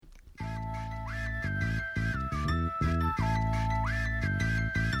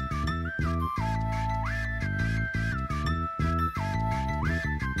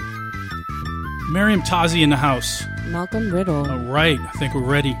Meriem Tazi in the house. Malcolm Riddle. All right, I think we're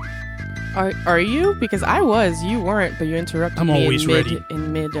ready. Are you? Because I was. You weren't, but you interrupted I'm me always ready.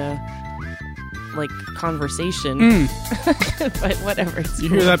 in mid conversation. But whatever. You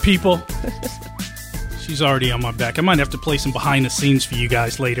hear that, people? She's already on my back. I might have to play some behind the scenes for you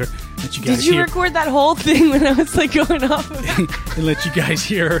guys later. Let you guys Did you hear. record that whole thing when I was going off of it? And let you guys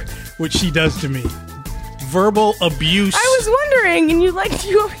hear what she does to me. Verbal abuse. I was wondering, and you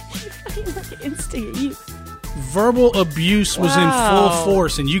instigate you. Verbal abuse was in Wow. full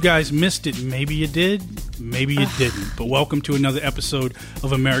force, and you guys missed it. Maybe you did, maybe you didn't. But welcome to another episode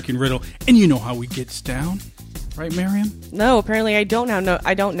of American Riddle. And you know how we gets down, right, Meriem? No, apparently I don't know.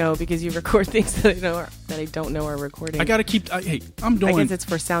 I don't know because you record things that I don't know are recording. I got to keep... hey, I'm doing... I guess it's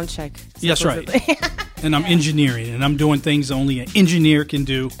for sound check. Yes, right. And I'm engineering, and I'm doing things only an engineer can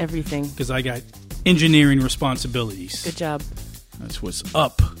do. Everything. Because I got engineering responsibilities. Good job. That's what's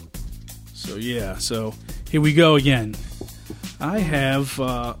up. So, yeah. So, here we go again. We do have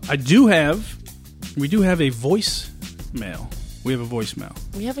a voicemail. We have a voicemail.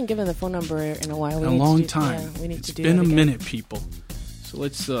 We haven't given the phone number in a while. A long time. Yeah, we need It's to do been that a again. minute, people. So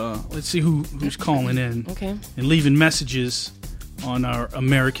let's see who's calling in. Okay. And leaving messages on our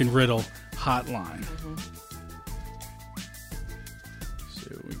American Riddle hotline. Mm-hmm.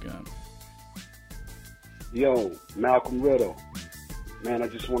 See what we got. Yo, Malcolm Riddle. Man, I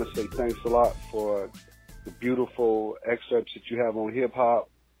just want to say thanks a lot for the beautiful excerpts that you have on hip-hop.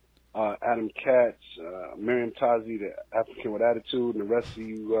 Adam Katz, Meriem Tazi, the African with Attitude, and the rest of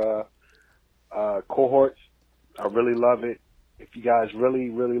you cohorts. I really love it. If you guys really,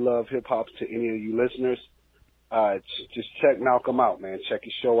 really love hip-hop, to any of you listeners, just check Malcolm out, man. Check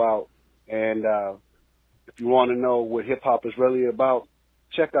his show out. And if you want to know what hip-hop is really about,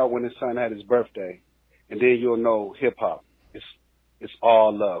 check out when his son had his birthday. And then you'll know hip-hop. It's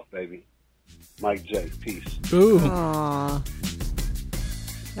all love, baby. Mike J. Peace. Ooh. Aww.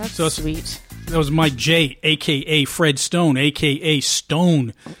 That's So sweet. That was Mike J, a.k.a. Fred Stone, a.k.a.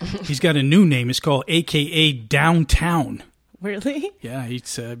 Stone. He's got a new name. It's called a.k.a. Downtown. Really? Yeah, he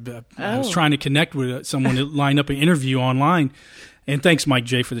said, I was trying to connect with someone to line up an interview online. And thanks, Mike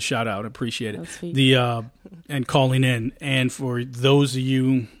J, for the shout-out. I appreciate it. That's sweet. And calling in. And for those of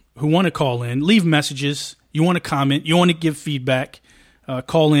you who want to call in, leave messages. You want to comment. You want to give feedback.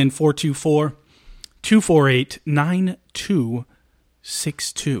 Call in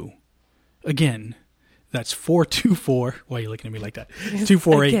 424-248-9262. Again, that's 424. Why are you looking at me like that?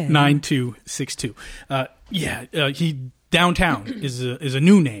 248-9262. Downtown is a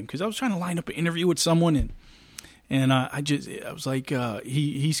new name because I was trying to line up an interview with someone and I was like,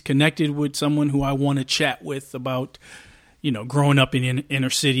 he's connected with someone who I want to chat with about, growing up in inner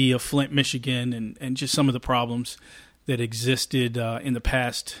city of Flint, Michigan, and just some of the problems that existed in the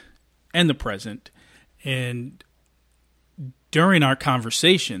past and the present. And during our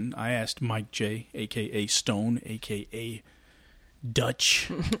conversation, I asked Mike J, a.k.a. Stone, a.k.a. Dutch.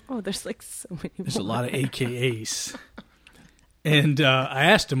 Oh, there's so many. There's a lot of AKAs. And I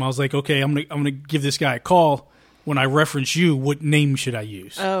asked him, I was like, okay, I'm gonna give this guy a call. When I reference you, what name should I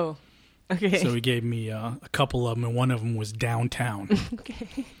use? Oh, okay. So he gave me a couple of them, and one of them was Downtown.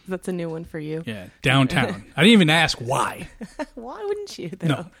 Okay. That's a new one for you. Yeah, Downtown. I didn't even ask why. Why wouldn't you, though?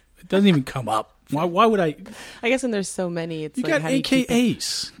 No, it doesn't even come up. Why would I? I guess when there's so many, it's You like, got how do you keep it?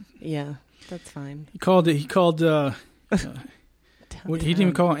 AKAs. Yeah, that's fine. He called. He didn't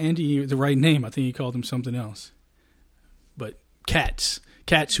even call Andy the right name. I think he called him something else. But Katz,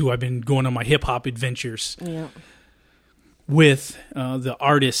 who I've been going on my hip hop adventures with, the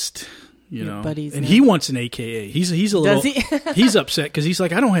artist, buddies, and he wants an AKA. He's a little. Does he? He's upset because he's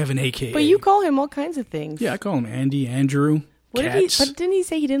like, I don't have an AKA. But you call him all kinds of things. Yeah, I call him Andy, Andrew, But didn't he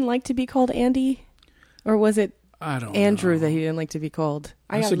say he didn't like to be called Andy, or was it I don't Andrew know. that he didn't like to be called?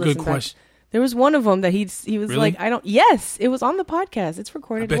 That's a good question. There was one of them that he was Really? like, I don't. Yes, it was on the podcast. It's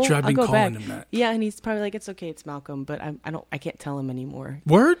recorded. I bet you I've I'll been go calling back. him that. Yeah, and he's probably like, it's okay, it's Malcolm, but I can't tell him anymore.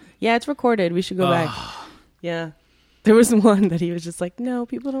 Word? Yeah, it's recorded. We should go back. Yeah, there was one that he was just like, no,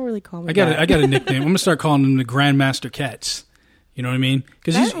 people don't really call me. I got a nickname. I'm gonna start calling him the Grandmaster Katz. You know what I mean?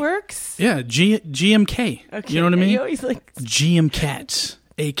 Because that works. Yeah, GMK. Okay. You know what I mean? You always like GM Katz,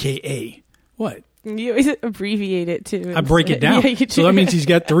 AKA what? you always abbreviate it too. I break it down. Yeah, you do. So that means he's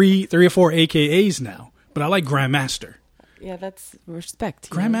got three or four AKAs now. But I like Grandmaster. Yeah, that's respect.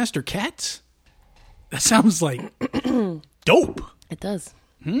 you know? Grandmaster Katz? That sounds like dope. It does.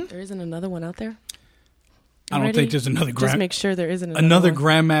 There isn't another one out there. I don't think there's another Just make sure there isn't another one.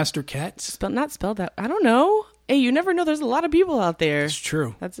 Grandmaster Katz. Not spelled that. I don't know. Hey, you never know. There's a lot of people out there. It's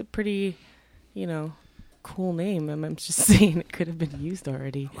true. That's a pretty, cool name. I'm just saying it could have been used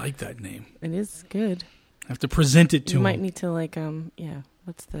already. I like that name. It is good. I have to present it to You him. might need to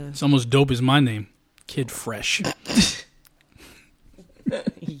what's the... It's almost dope as my name. Kid Fresh.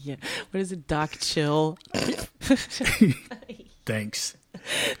 Yeah. What is it? Doc Chill? Thanks.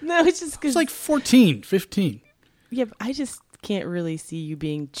 No, it's just because... It's like 14, 15. Yeah, but I just can't really see you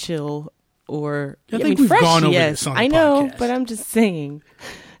being chill or... I think we've fresh, gone over yes. this on the I know, podcast. but I'm just saying.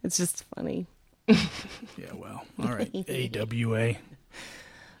 It's just funny. Yeah, well, all right. AWA.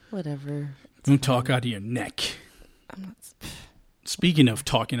 Whatever. Don't talk out of your neck. I'm not... Speaking of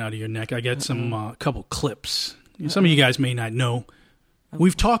talking out of your neck, I got some couple clips. Some of you guys may not know.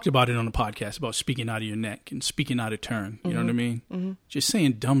 We've talked about it on the podcast about speaking out of your neck and speaking out of turn. You know what I mean? Mm-hmm. Just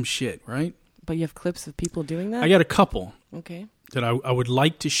saying dumb shit, right? But you have clips of people doing that? I got a couple. Okay. That I would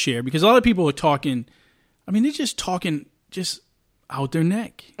like to share because a lot of people are talking. I mean, they're just talking just out their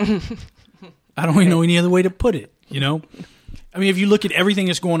neck. I don't even know any other way to put it. You know, I mean, if you look at everything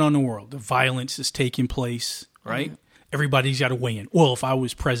that's going on in the world, the violence is taking place, right? Mm-hmm. Everybody's got to weigh in. Well, if I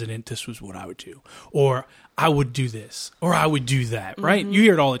was president, this was what I would do, or I would do this, or I would do that, right? You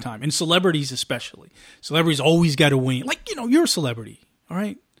hear it all the time, and celebrities especially. Celebrities always got to weigh in. Like, you're a celebrity, all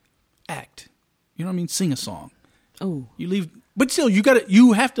right? Act. You know what I mean? Sing a song. Oh, you leave. But still,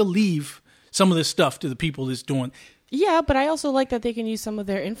 you have to leave some of this stuff to the people that's doing. Yeah, but I also like that they can use some of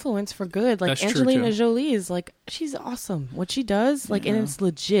their influence for good. Like that's Angelina Jolie is like, she's awesome. What she does, like, and it's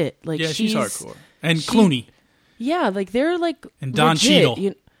legit. Like, she's hardcore. And Clooney. Yeah, like they're like and Don legit.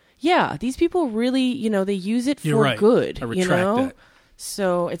 Cheadle. Yeah, these people really, they use it for good. I retract that.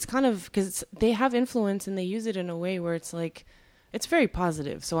 So it's kind of because they have influence and they use it in a way where it's like. It's very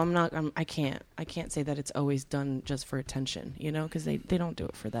positive, so I can't say that it's always done just for attention, because they don't do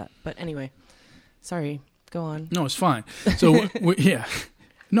it for that. But anyway, sorry, go on. No, it's fine. So, yeah.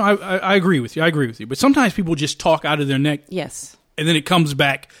 No, I agree with you. But sometimes people just talk out of their neck. Yes. And then it comes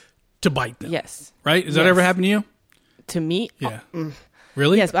back to bite them. Yes. Right? Has that ever happened to you? To me? Yeah.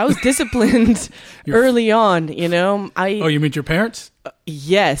 Really? Yes, but I was disciplined early on, Oh, you meant your parents?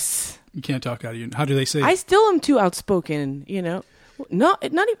 Yes. You can't talk out of your... How do they say I still am too outspoken, not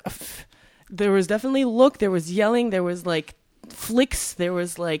even... There was definitely look, there was yelling, there was like flicks, there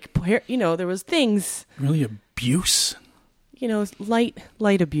was like, there was things. Really abuse? Light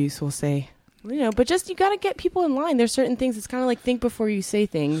abuse, we'll say. But just you got to get people in line. There's certain things, it's kind of like think before you say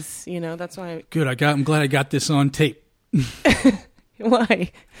things, that's why... Good, I'm glad I got this on tape. Why?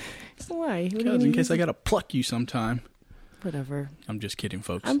 Why? Because in case I got to pluck you sometime. Whatever. I'm just kidding,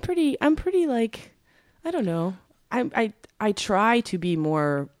 folks. I'm pretty like, I don't know. I try to be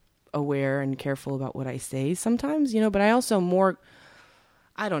more aware and careful about what I say sometimes, but I also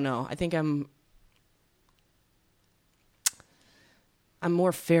I don't know. I think I'm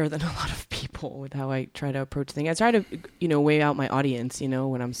more fair than a lot of people with how I try to approach things. I try to, weigh out my audience,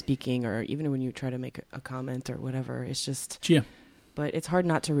 when I'm speaking or even when you try to make a comment or whatever. It's just... Yeah. But it's hard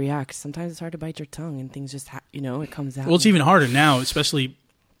not to react. Sometimes it's hard to bite your tongue and things just, it comes out. Well, it's even harder now, especially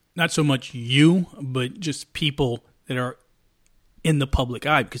not so much you, but just people that are in the public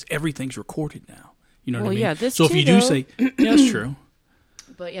eye because everything's recorded now. You know what I mean? Yeah, this so if you do say, yeah, that's true.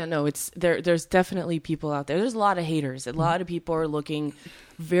 But yeah, no, there's definitely people out there. There's a lot of haters. A lot of people are looking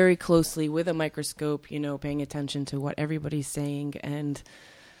very closely with a microscope, paying attention to what everybody's saying. And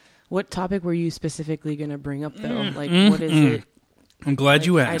what topic were you specifically going to bring up, though? Like, what is it? I'm glad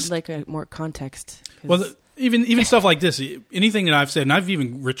you asked. I'd like more context. Well, even stuff like this, anything that I've said, and I've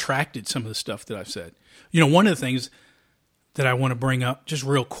even retracted some of the stuff that I've said. One of the things that I want to bring up just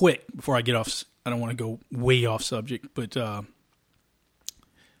real quick before I get off, I don't want to go way off subject, but I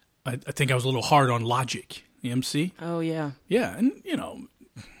think I was a little hard on Logic, the MC. Oh, yeah. Yeah, and,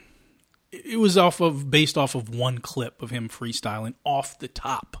 it was based off of one clip of him freestyling off the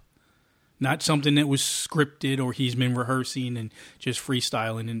top. Not something that was scripted or he's been rehearsing and just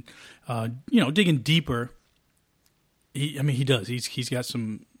freestyling and, digging deeper. He does. He's got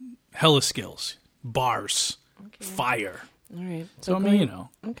some hella skills, bars, fire. All right. So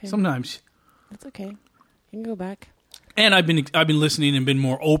okay. Sometimes that's okay. You can go back. And I've been listening and been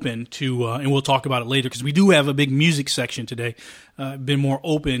more open to, and we'll talk about it later because we do have a big music section today. Been more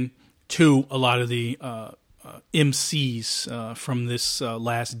open to a lot of the MCs from this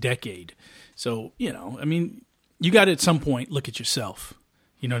last decade. So, you got to at some point look at yourself,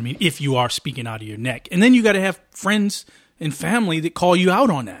 you know what I mean, if you are speaking out of your neck. And then you got to have friends and family that call you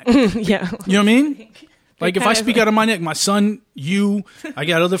out on that. Yeah. You know what I mean? Like if I speak out of my neck, my son, I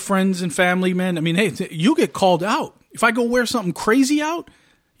got other friends and family, man. I mean, hey, you get called out. If I go wear something crazy out,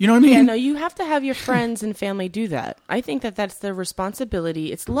 You know what I mean? Yeah, no, you have to have your friends and family do that. I think that that's their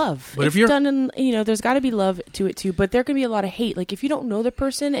responsibility. It's love. But it's if you're done in, there's got to be love to it too. But there can be a lot of hate. Like if you don't know the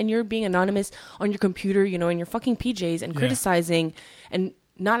person and you're being anonymous on your computer, in your fucking PJs and criticizing and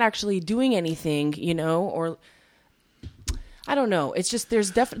not actually doing anything, or I don't know. It's just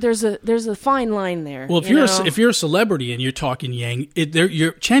there's a fine line there. Well, if you're a celebrity and you're talking Yang,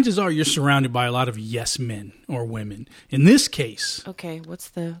 chances are you're surrounded by a lot of yes men or women. In this case, okay, what's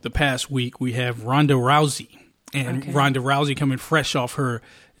the past week we have Ronda Rousey, and Ronda Rousey coming fresh off her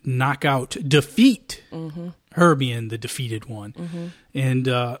knockout defeat, her being the defeated one, and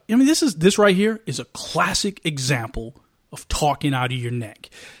this right here is a classic example of talking out of your neck.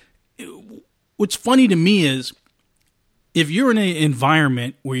 What's funny to me is, if you're in an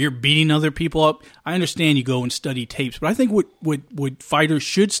environment where you're beating other people up, I understand you go and study tapes, but I think what fighters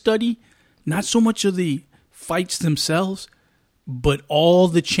should study, not so much of the fights themselves, but all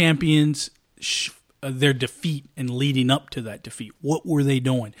the champions, their defeat and leading up to that defeat. What were they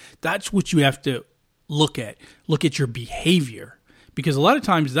doing? That's what you have to look at. Look at your behavior, because a lot of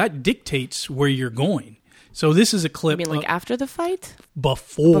times that dictates where you're going. So this is a clip. You mean like after the fight?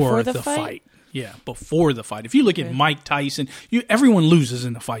 Before the fight. Yeah, before the fight. If you look at Mike Tyson, everyone loses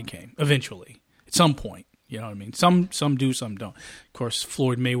in the fight game eventually, at some point. You know what I mean? Some do, some don't. Of course,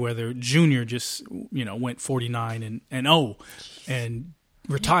 Floyd Mayweather Jr. just went 49-0 and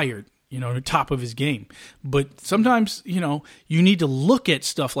retired. The top of his game. But sometimes you need to look at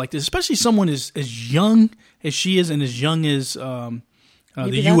stuff like this, especially someone as young as she is and as young as the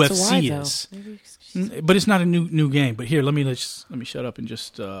UFC is. But it's not a new game. But here, let me shut up and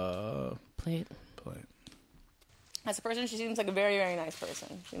just play it. As a person, she seems like a very, very nice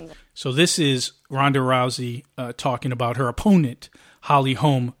person. So this is Ronda Rousey talking about her opponent, Holly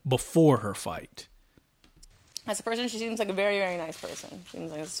Holm, before her fight. As a person, she seems like a very, very nice person. She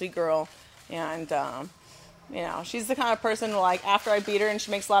seems like a sweet girl. And, she's the kind of person, like, after I beat her and she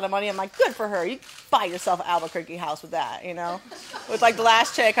makes a lot of money, I'm like, good for her. You buy yourself an Albuquerque house with that, With, like, the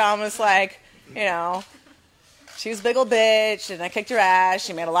last chick, I'm just like, she was a big old bitch, and I kicked her ass.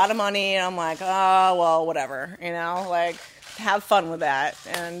 She made a lot of money, and I'm like, oh, well, whatever, like, have fun with that.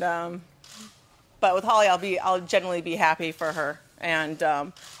 And but with Holly, I'll generally be happy for her, and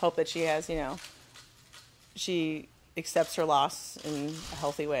hope that she has, she accepts her loss in a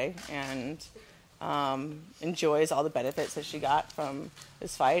healthy way, and enjoys all the benefits that she got from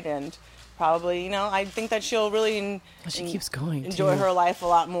this fight, and probably, I think that she'll really she keeps going enjoy her life a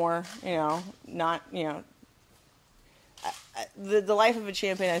lot more, not, the life of a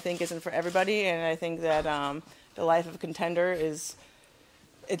champion, I think, isn't for everybody, and I think that the life of a contender it's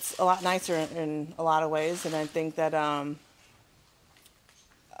a lot nicer in a lot of ways, and I think that a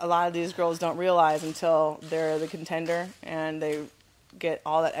lot of these girls don't realize until they're the contender and they get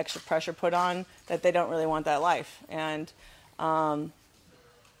all that extra pressure put on that they don't really want that life, and I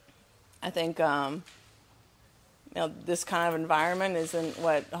think this kind of environment isn't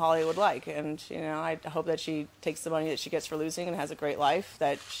what Holly would like. And, I hope that she takes the money that she gets for losing and has a great life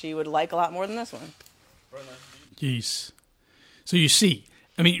that she would like a lot more than this one. Yes. So you see,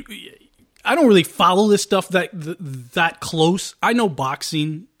 I mean, I don't really follow this stuff that close. I know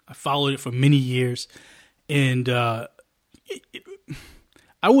boxing. I followed it for many years. And I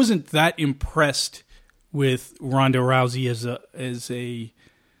wasn't that impressed with Ronda Rousey as a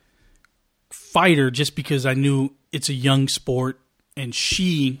fighter, just because I knew it's a young sport, and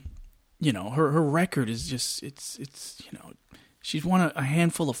she, her record is just it's she's won a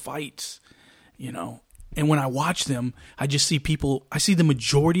handful of fights, and when I watch them, I just see people. I see the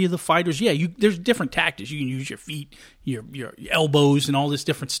majority of the fighters. Yeah, there's different tactics. You can use your feet, your elbows, and all this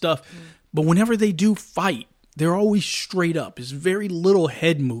different stuff. But whenever they do fight, they're always straight up. There's very little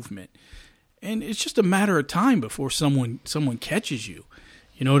head movement, and it's just a matter of time before someone catches you.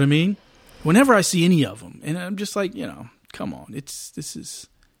 You know what I mean? Whenever I see any of them, and I'm just like, come on, this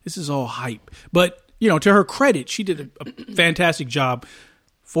is all hype. But to her credit, she did a fantastic job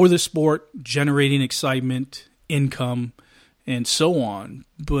for the sport, generating excitement, income, and so on.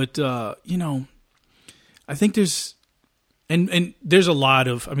 But I think there's there's a lot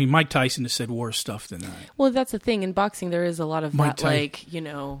of. I mean, Mike Tyson has said worse stuff than that. Well, that's the thing in boxing. There is a lot of that,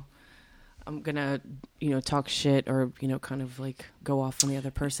 I'm gonna, talk shit or, kind of like go off on the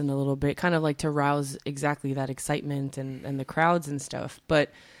other person a little bit, kind of like to rouse exactly that excitement and the crowds and stuff. But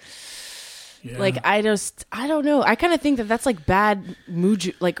like, I don't know. I kind of think that that's like bad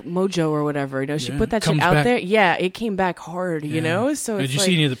mojo or whatever. She put that shit out there. Yeah, it came back hard. So did you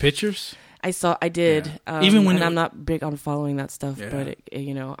see any of the pictures? I did. Yeah. Even when I'm not big on following that stuff, Yeah. but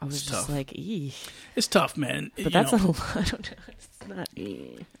I was just tough. like, eee. It's tough, man. But that's a lot. I don't know. It's not.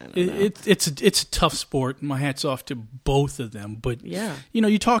 I don't know. It's a tough sport. My hat's off to both of them. But Yeah.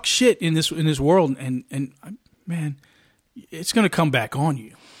 you talk shit in this world, and man, it's gonna come back on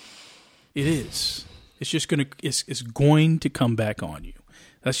you. It is. It's going to come back on you.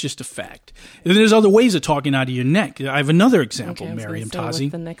 That's just a fact. And there's other ways of talking out of your neck. I have another example, Okay, I was gonna Meriem say, Tazi.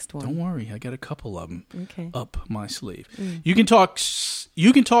 what's the next one? Don't worry, I got a couple of them Okay. up my sleeve. You can talk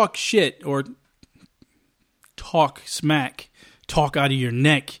shit or talk smack, talk out of your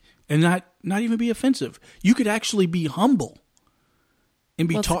neck, and not even be offensive. You could actually be humble and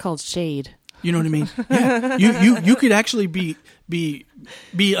be It's called shade. You know what I mean? Yeah. You could actually be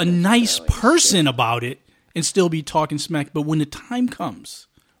a nice person about it and still be talking smack. But when the time comes,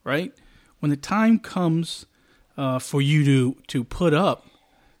 right? When the time comes for you to put up,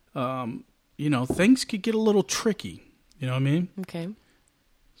 things could get a little tricky. You know what I mean? Okay.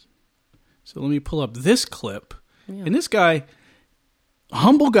 So let me pull up this clip. Yeah. And this guy,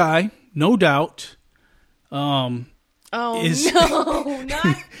 humble guy, no doubt. Oh no,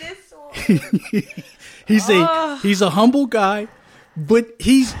 not this one. He's a humble guy, but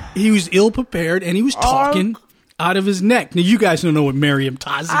he was ill prepared and he was talking out of his neck. Now you guys don't know what Meriem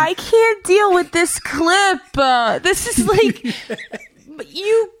Tazi. I can't deal with this clip. This is like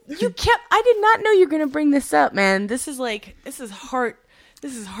you kept. I did not know you were gonna bring this up, man. This is heart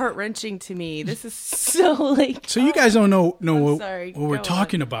wrenching to me. This is so like. So you guys don't know sorry. what we're Go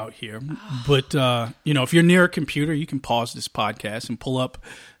talking about here, but if you're near a computer, you can pause this podcast and pull up.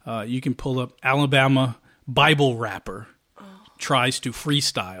 You can pull up Alabama Bible rapper tries to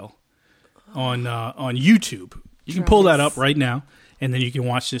freestyle on YouTube. You can pull that up right now, and then you can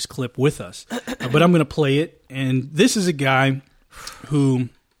watch this clip with us. But I'm going to play it, and this is a guy who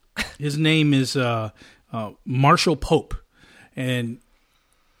his name is Marshall Pope, and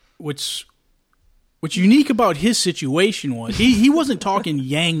what's unique about his situation was he wasn't talking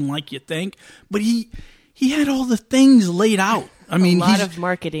yang like you think, but he had all the things laid out. I mean, a lot of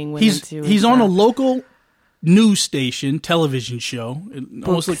marketing went into it. He's on a local news station, television show. It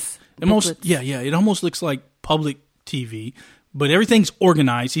almost looks like public TV, but everything's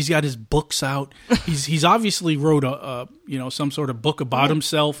organized. He's got his books out. He's obviously wrote some sort of book about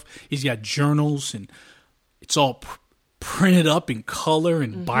himself. He's got journals, and it's all printed up in color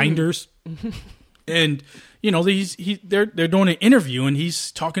and binders. And they're doing an interview, and he's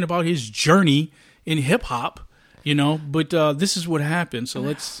talking about his journey in hip hop. But this is what happened. So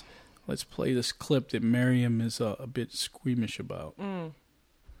let's play this clip that Meriem is a bit squeamish about.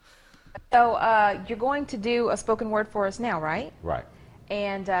 So you're going to do a spoken word for us now, right? Right.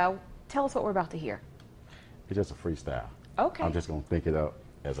 And tell us what we're about to hear. It's just a freestyle. Okay. I'm just going to think it up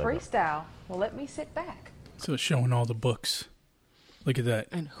as I go. Freestyle. Well, let me sit back. So it's showing all the books. Look at that.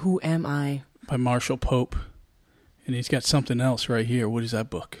 And Who Am I? By Marshall Pope. And he's got something else right here. What is that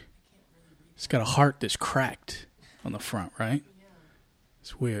book? It's got a heart that's cracked on the front, right?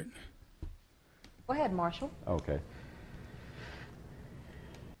 It's weird. Go ahead, Marshall. Okay.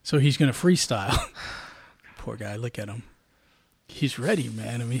 So he's going to freestyle. Poor guy, look at him. He's ready,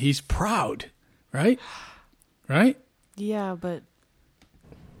 man. I mean, he's proud, right? Right? Yeah, but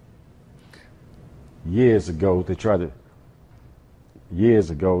Years ago, they tried to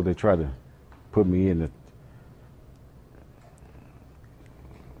put me in the.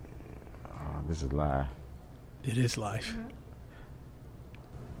 This is live. It is life.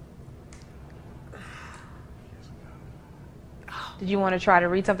 Did you want to try to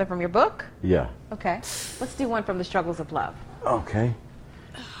read something from your book? Yeah. Okay. Let's do one from The Struggles of Love. Okay.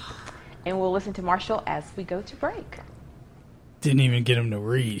 And we'll listen to Marshall as we go to break. Didn't even get him to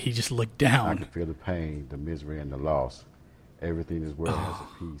read. He just looked I down. can feel the pain, the misery, and the loss. Everything this world has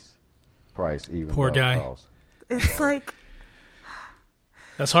a piece, price, even Poor love guy. costs. it's like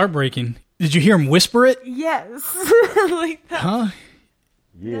That's heartbreaking. Did you hear him whisper it? yes, like that. Huh?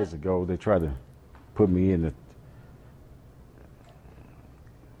 Years ago, they tried to put me in the.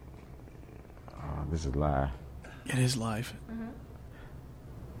 This is live. It is live.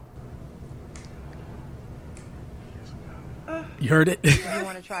 You heard it? Do you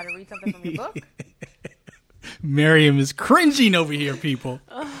want to try to read something from your book? Meriem is cringing over here, people.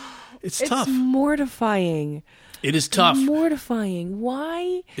 It's tough. It's mortifying. It is tough. Mortifying.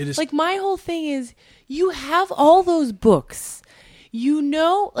 Why? It is- like my whole thing is you have all those books.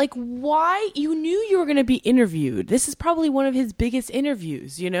 Why you knew you were going to be interviewed. This is probably one of his biggest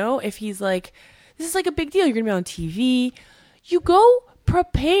interviews, if he's like, this is like a big deal. You're going to be on TV. You go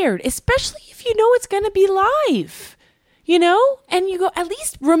prepared, especially if you know it's going to be live. you know? And you go, at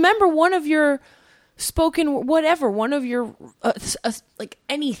least remember one of your spoken, whatever, one of your, like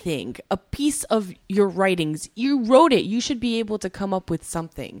anything, a piece of your writings. You wrote it. You should be able to come up with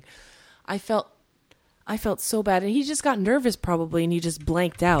something. I felt so bad. And he just got nervous probably, and he just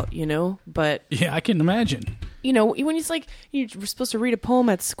blanked out, you know? But yeah, I can imagine. You know, when it's like you're supposed to read a poem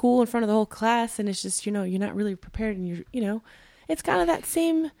at school in front of the whole class, and it's just, you know, you're not really prepared, and you know, it's kind of that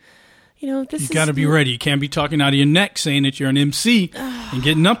same, you know, you got to be ready. You can't be talking out of your neck saying that you're an MC and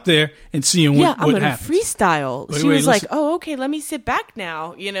getting up there and seeing what I'm going to happens. freestyle. Wait, she was like, listen. oh, okay, let me sit back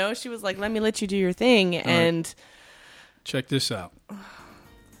now. You know, she was like, let me let you do your thing. And check this out.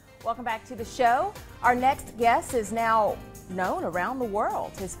 Welcome back to the show. Our next guest is now known around the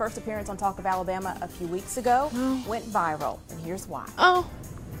world. His first appearance on Talk of Alabama a few weeks ago went viral, and here's why.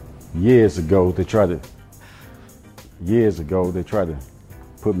 Years ago, they tried to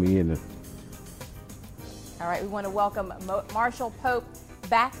put me in the... All right, we want to welcome Marshall Pope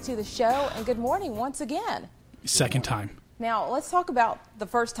back to the show, and good morning once again. Second time. Now, let's talk about the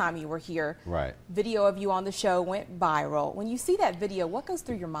first time you were here. Right. Video of you on the show went viral. When you see that video, what goes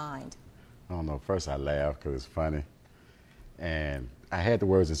through your mind? I don't know. First, I laughed because it's funny. And I had the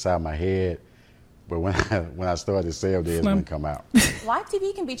words inside my head, but when I started to say them, they wouldn't come out. Live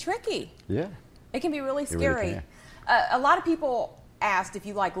TV can be tricky. Yeah. It can be really scary. Really can. A lot of people asked, if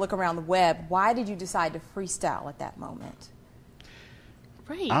you look around the web, why did you decide to freestyle at that moment?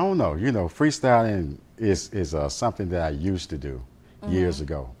 Right. I don't know. You know, freestyling is something that I used to do years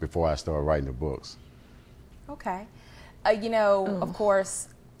ago before I started writing the books. Okay. You know, of course,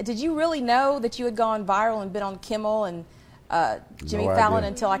 did you really know that you had gone viral and been on Kimmel and Jimmy Fallon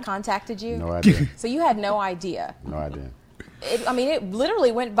until I contacted you? No idea. So you had no idea? No idea. It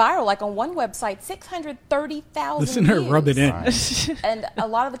literally went viral. Like on one website, 630,000 Listen to her rub it in. Right. And a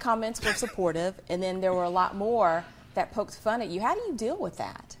lot of the comments were supportive, and then there were a lot more that poked fun at you. How do you deal with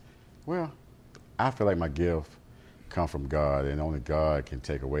that? Well, I feel like my gift comes from God, and only God can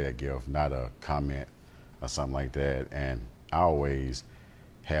take away that gift, not a comment or something like that. And I always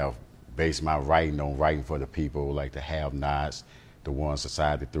have based my writing on writing for the people, like the have-nots, the ones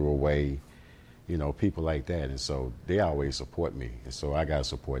society threw away, you know, people like that. And so they always support me, and so I got to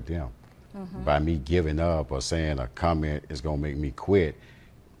support them. By me giving up or saying a comment is going to make me quit,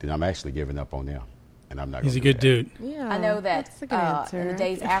 then I'm actually giving up on them. And I'm not. He's a good dude. Yeah, I know that that's a good answer. in the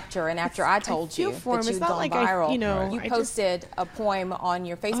days after and after I told you that you'd gone viral, you posted a poem on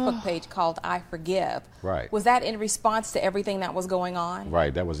your Facebook page called I Forgive. Right. Was that in response to everything that was going on?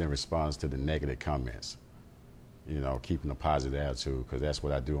 Right. That was in response to the negative comments. You know, keeping a positive attitude, because that's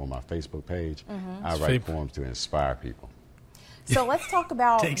what I do on my Facebook page. I write poems to inspire people. So let's talk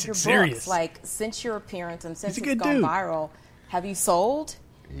about Takes it your serious. books. Like, since your appearance and since He's a it's good gone dude. viral, have you sold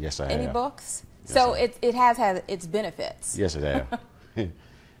Yes, I any have. books? Yes, So I it has had its benefits. Yes, it has.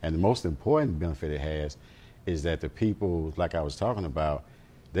 And the most important benefit it has is that the people, like I was talking about,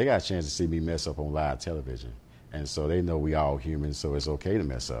 they got a chance to see me mess up on live television. And so they know we all humans, so it's okay to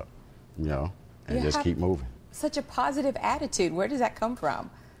mess up, you know, and You just have keep moving. Such a positive attitude. Where does that come from?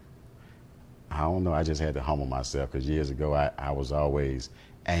 I don't know. I just had to humble myself, because years ago I was always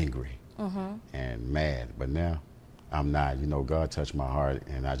angry and mad. But now I'm not. You know, God touched my heart,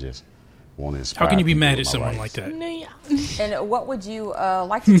 and I just want to inspire. How can you be people mad with at my someone rights. like that? No, yeah. And what would you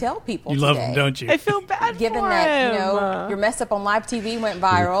like to tell people You love today? him, don't you? I feel bad Given for that, him. you know, your mess up on live TV went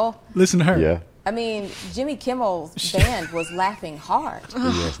viral. Listen to her. Yeah. I mean, Jimmy Kimmel's band was laughing hard.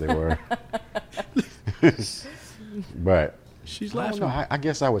 Yes, they were. But She's I don't laughing. know. I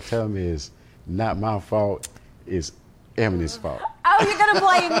guess I would tell them is not my fault. It's Emily's fault. Oh, you're going to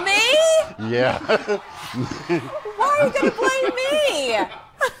blame me? Yeah. Why are you going to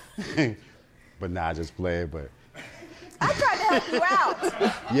blame me? But nah, I just play it. But I tried to help you out.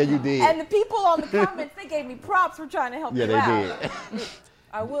 yeah, you did. And the people on the comments, they gave me props for trying to help Yeah, you they out. did.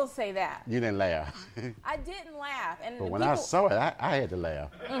 I will say that. You didn't laugh. I didn't laugh. And But the when people, I saw it, I had to laugh.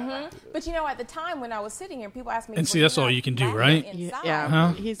 But you know, at the time when I was sitting here, people asked me, And see, "Were that's you all not you can do, laughing right? inside?" Yeah,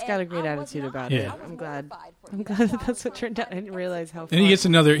 Huh? he's got And a great I was attitude not. about Yeah. it. I was I'm glad. mortified for I'm you. glad That's why that's I what turned out. I didn't realize how. And he gets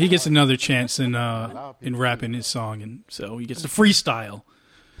fun. another chance in rapping his song, and so he gets to freestyle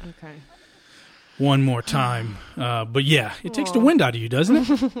Okay. one more time. But yeah, it takes the wind out of you, doesn't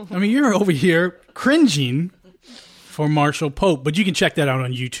it? I mean, you're over here cringing for Marshall Pope, but you can check that out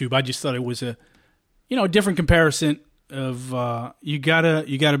on YouTube. I just thought it was a different comparison of you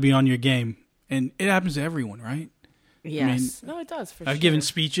gotta be on your game, and it happens to everyone, right? Yes. No, it does. For I've sure. given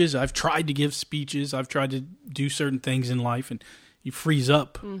speeches. I've tried to give speeches. I've tried to do certain things in life, and you freeze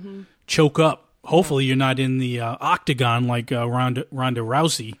up, choke up, hopefully you're not in the octagon like Ronda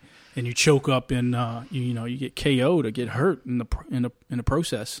Rousey, and you choke up and you get KO'd or get hurt in the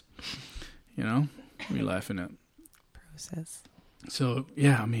process. You know, what are you laughing at? Process. So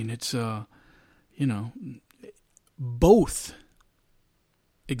yeah, I mean it's both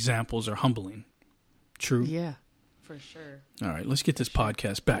examples are humbling. True. Yeah, for sure. All right, let's get this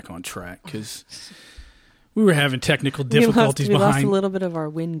podcast back on track because we were having technical difficulties we lost behind. a little bit of our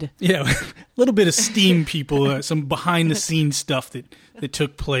wind. Yeah, a little bit of steam, people. Some behind the scenes stuff that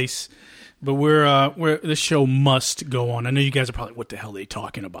took place. But we're this show must go on. I know you guys are probably, what the hell are they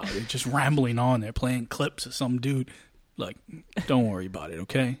talking about? They're just rambling on. They're playing clips of some dude. Like, don't worry about it,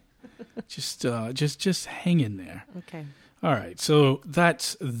 okay? Just hang in there. Okay. All right. So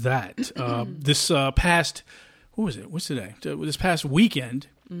that's that. This past, what was it? What's today? This past weekend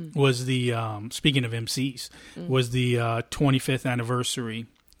was the speaking of MCs was the 25th anniversary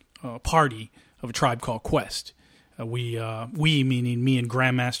party of A Tribe Called Quest. We meaning me and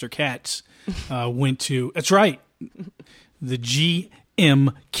Grandmaster Katz went to. That's right, the GMK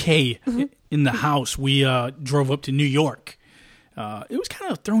in the house. We drove up to New York. It was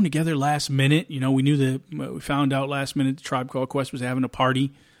kind of thrown together last minute. You know, we found out last minute the Tribe Called Quest was having a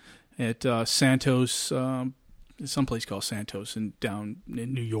party at Santos, someplace called Santos, down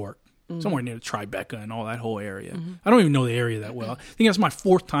in New York. Somewhere near the Tribeca and all that whole area. I don't even know the area that well. I think that's my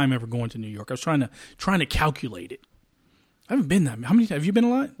 4th time ever going to New York. I was trying to calculate it. I haven't been that. How many? Have you been a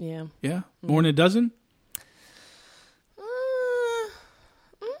lot? Yeah. Yeah? More than a dozen?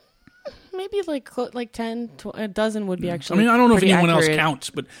 Maybe like 10, a dozen would be actually. I mean, I don't know if pretty anyone accurate. else counts,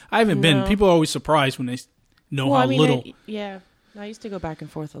 but I haven't been. People are always surprised when they know how little. I used to go back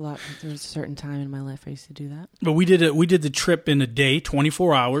and forth a lot. There was a certain time in my life I used to do that. But we did the trip in a day,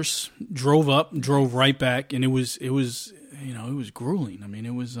 24 hours. Drove up, drove right back, and it was grueling. I mean,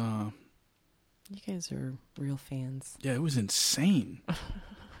 it was. You guys are real fans. Yeah, it was insane.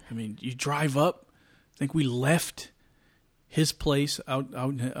 I mean, you drive up. I think we left his place out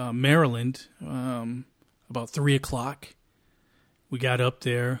in Maryland about 3:00. We got up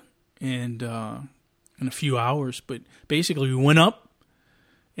there and in a few hours, but basically we went up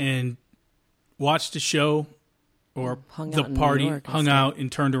and watched the show or hung the out in party, New York hung out and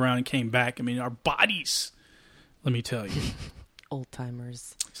turned around and came back. I mean, our bodies, let me tell you. Old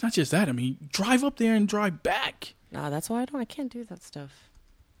timers. It's not just that. I mean, drive up there and drive back. Nah, that's why I can't do that stuff.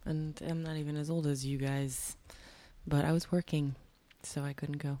 And I'm not even as old as you guys. But I was working, so I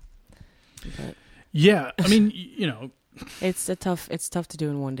couldn't go. But yeah, I mean, you know, it's tough to do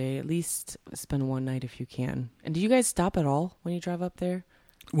in one day. At least spend one night if you can. And do you guys stop at all when you drive up there?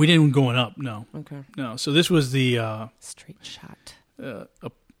 We didn't going up, no. Okay. No. So this was the straight shot. A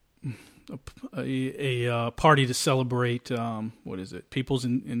party to celebrate what is it? People's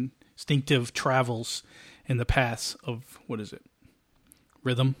instinctive travels in the paths of what is it?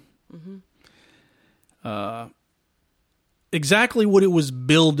 Rhythm. Exactly what it was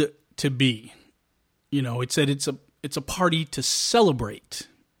billed to be. You know, it said it's a party to celebrate.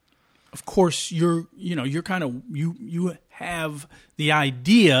 Of course, you have the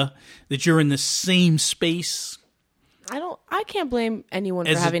idea that you're in the same space. I can't blame anyone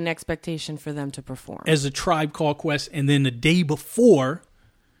for having an expectation for them to perform. As A Tribe Called Quest, and then the day before,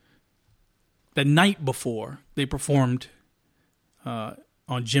 the night before, they performed on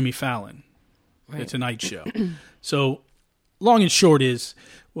Jimmy Fallon, the Tonight Show. So, long and short is,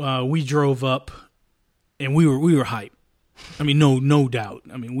 we drove up, and we were hype. I mean, no doubt.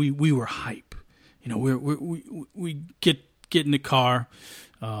 I mean, we were hype. You know, we get in the car.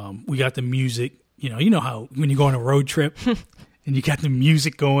 We got the music. You know how when you go on a road trip and you got the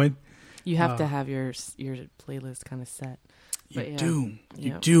music going. You have to have your playlist kind of set. You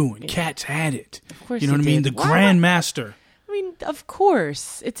do. And Katz had it. Of course, you know what I mean. The Grandmaster. I mean, of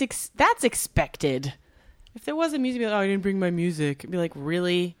course, that's expected. If there wasn't music, I didn't bring my music. I'd be like,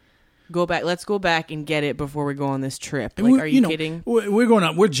 really? Go back. Let's go back and get it before we go on this trip. Like, are you kidding? We're going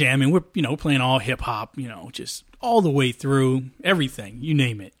out. We're jamming. We're playing all hip hop. Just all the way through everything. You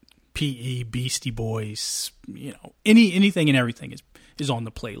name it. P.E., Beastie Boys. Anything and everything is on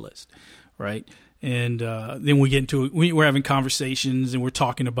the playlist, right? And then we get into it. We're having conversations and we're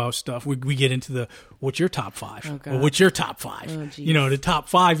talking about stuff. We get into what's your top 5? Oh, God. Or what's your top 5? Oh, the top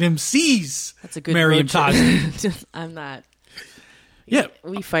 5 MCs. That's a good Meriem Tazi. I'm not. Yeah.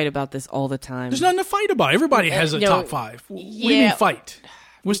 We fight about this all the time. There's nothing to fight about. Everybody has a top 5. What do you mean fight?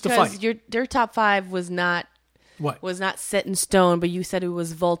 What's the fight? Their top 5 What? was not set in stone, but you said it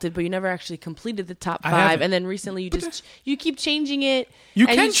was vaulted, but you never actually completed the top 5. And then recently you keep changing it. You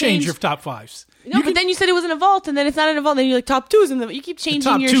can change your top 5s. No, but then you said it was in a vault, and then it's not in a vault. And then you're like, top 2 is in the vault. You keep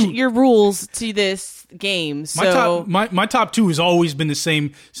changing your rules to this game. So My top 2 has always been the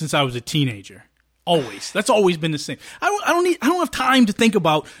same since I was a teenager. Always. That's always been the same. I don't have time to think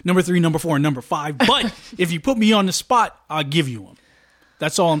about number 3, number 4, and number 5. But if you put me on the spot, I'll give you them.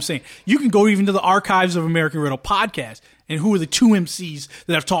 That's all I'm saying. You can go even to the archives of American Riddle podcast, and who are the 2 MCs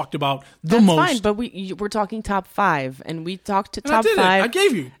that I've talked about the most? Fine, but we're talking top 5, and we talked to And top 5. I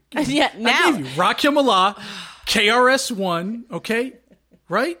gave you. Yeah, now I gave you Rakim Allah, KRS-One. Okay,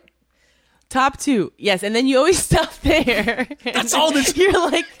 right? top 2, yes, and then you always stop there. That's all this. You're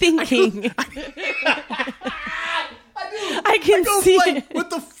like thinking. I can see like, it. what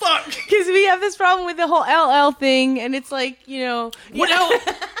the fuck? Because we have this problem with the whole LL thing, and it's like, Wait,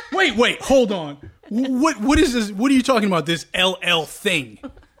 hold on. What is this? What are you talking about? This LL thing?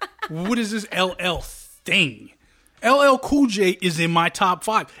 What is this LL thing? LL Cool J is in my top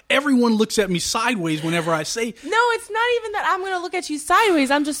 5. Everyone looks at me sideways whenever I say. No, it's not even that I'm going to look at you sideways.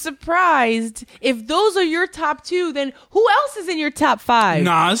 I'm just surprised. If those are your top 2, then who else is in your top 5?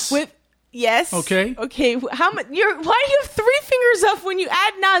 Nas. Yes. Okay. How much? Why do you have 3 fingers up when you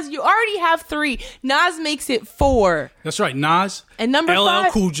add Nas? You already have 3. Nas makes it 4. That's right. Nas. And number LL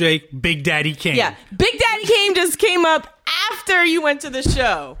 5. Cool J, Big Daddy Kane. Yeah. Big Daddy Kane just came up after you went to the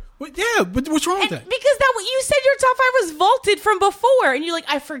show. Yeah, but what's wrong with that? Because you said your top 5 was vaulted from before, and you're like,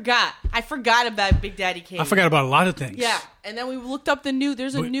 I forgot about Big Daddy Kane. I forgot about a lot of things. Yeah, and then we looked up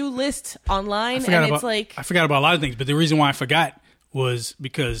there's a new list online, I forgot about a lot of things, but the reason why I forgot was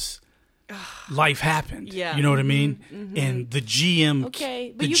because life happened. Yeah. You know what I mean? Mm-hmm. And the GM.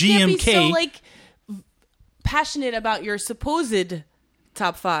 Okay, but the you can't GMK. be so passionate about your supposed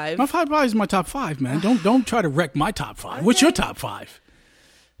top 5. My 5 is my top 5, man. Don't try to wreck my top 5. Okay. What's your top 5?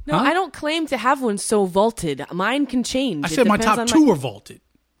 No, I don't claim to have one so vaulted. Mine can change. I said my top 2 are vaulted.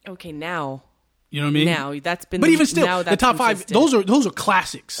 Okay, now. You know what I mean? Now that's been. But even still, the top 5. Those are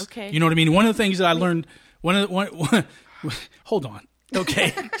classics. Okay. You know what I mean? One of the things that I learned. Hold on.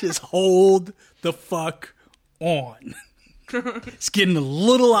 Okay, just hold the fuck on. It's getting a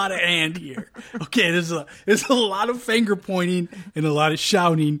little out of hand here. Okay, there's a lot of finger pointing and a lot of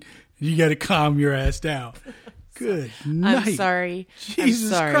shouting. You got to calm your ass down. Good night. I'm sorry.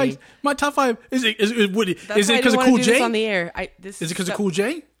 Jesus Christ. My top 5 is it because of Cool Cool J? On the air. Is it because of Cool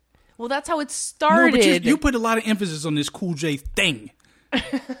J? Well, that's how it started. No, but you put a lot of emphasis on this Cool J thing.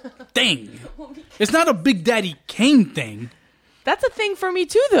 It's not a Big Daddy Kane thing. That's a thing for me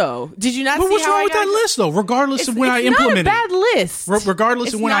too, though. Did you not see what's wrong with that list, though? Regardless of when I implemented it. It's not a bad list.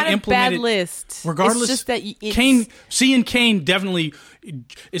 Regardless of when I implemented it. It's not a bad list. Regardless, it's just that seeing Kane definitely,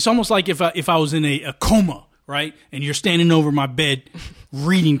 it's almost like if I was in a coma, right? And you're standing over my bed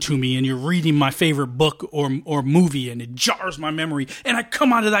reading to me, and you're reading my favorite book or movie, and it jars my memory, and I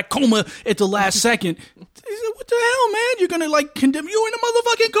come out of that coma at the last second. What the hell, man? You're going to condemn you in a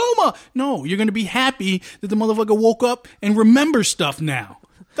motherfucking coma. No, you're going to be happy that the motherfucker woke up and remembers stuff now.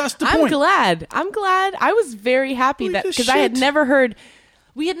 That's the point. I'm glad. I was very happy that because I had never heard.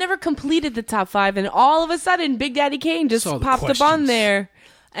 We had never completed the top 5, and all of a sudden, Big Daddy Kane just popped up on there.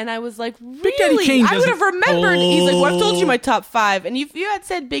 And I was like, really? Big Daddy Kane I would have remembered. He's like, well, I've told you my top 5. And if you had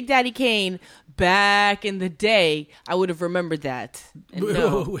said Big Daddy Kane back in the day, I would have remembered that.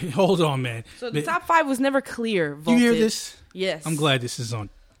 Wait, hold on, man. So the top 5 was never clear. Vaulted. You hear this? Yes. I'm glad this is on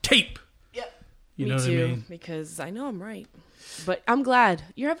tape. Yep. You know what I mean? Because I know I'm right. But I'm glad.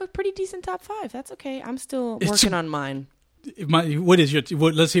 You have a pretty decent top 5. That's okay. I'm still working on mine.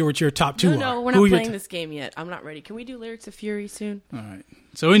 Let's hear what your top 2 are. No, we're not playing this game yet. I'm not ready. Can we do Lyrics of Fury soon? All right.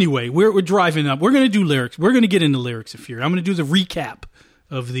 So anyway, we're driving up. We're going to do lyrics. We're going to get into Lyrics of Fury. I'm going to do the recap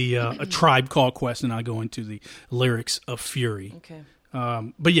of the A Tribe Called Quest, and I'll go into the Lyrics of Fury. Okay.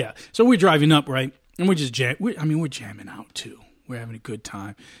 But yeah, so we're driving up, right? And we're just we're jamming out too. We're having a good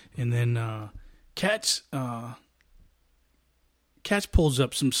time. And then Katz pulls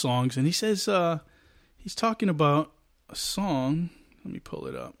up some songs, and he says he's talking about a song. Let me pull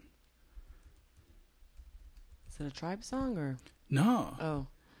it up. Is it a Tribe song or no? Oh,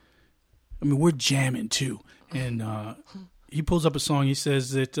 I mean, we're jamming too, and he pulls up a song. He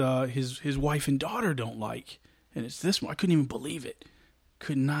says that his wife and daughter don't like, and it's this one. I couldn't even believe it.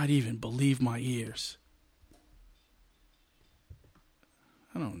 Could not even believe my ears.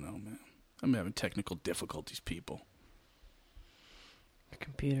 I don't know, man. I'm having technical difficulties, people. Your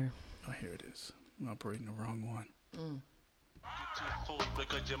computer. Oh, here it is. I'm operating the wrong one.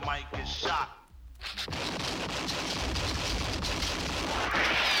 Because you might get shot.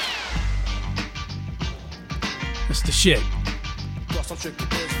 That's the shit.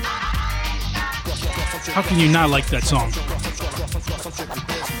 How can you not like that song?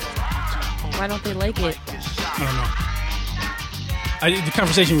 Why don't they like it? I don't know. The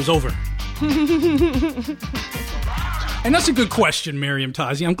conversation was over. And that's a good question, Meriem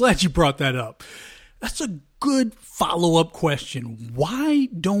Tazi. I'm glad you brought that up. That's a good follow-up question. Why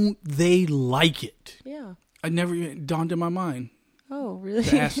don't they like it? Yeah. I never even dawned in my mind Oh, really?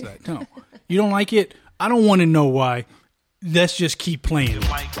 to ask that. No. You don't like it? I don't want to know why. Let's just keep playing.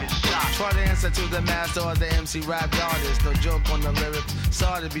 Try to answer to the master or the MC rap artist. No joke on the lyric,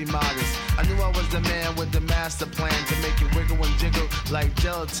 sorry to be modest. I knew I was the man with the master plan to make you wiggle and jiggle like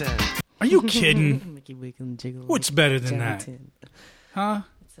gelatin. Are you kidding? Make you wiggle and jiggle. What's better than that? Huh?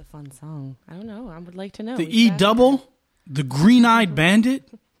 It's a fun song. I don't know. I would like to know. The E double, the Green-Eyed Bandit,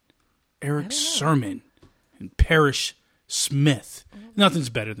 Eric Sermon, and Parrish Smith. Nothing's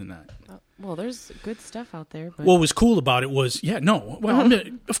better than that. Well, there's good stuff out there. But What was cool about it was, I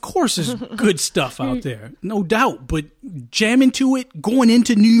mean, of course there's good stuff out there, no doubt, but jamming to it, going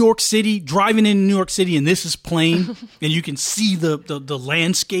into New York City, driving into New York City, and this is playing, and you can see the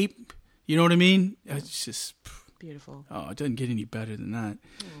landscape, you know what I mean? It's just beautiful. Oh, it doesn't get any better than that.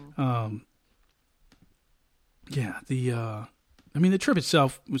 The trip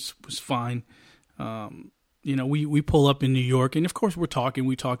itself was fine. We pull up in New York, and of course we talk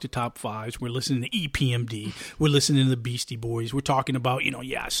to top fives. We're listening to EPMD. We're listening to the Beastie Boys. We're talking about,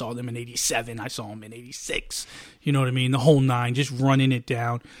 I saw them in 87. I saw them in 86. You know what I mean? The whole nine, just running it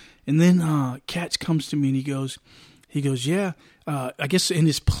down. And then Katz comes to me and he goes, yeah, I guess in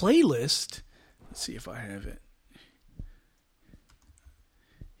his playlist, let's see if I have it.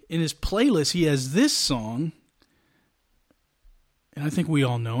 In his playlist, he has this song, and I think we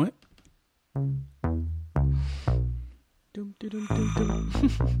all know it.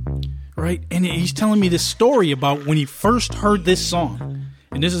 Right? And he's telling me this story about when he first heard this song.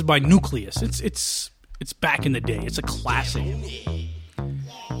 And this is by Nucleus. It's back in the day. It's a classic.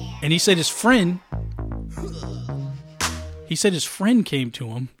 And he said his friend came to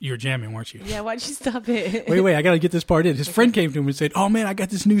him. You were jamming, weren't you? Yeah, why'd you stop it? Wait, I got to get this part in. His friend came to him and said, "Oh man, I got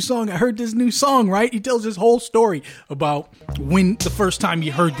this new song. I heard this new song," right? He tells his whole story about when the first time he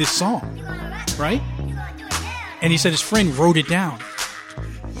heard this song, right? And he said his friend wrote it down.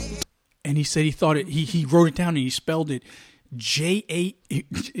 And he said he thought it, he wrote it down and he spelled it J-A,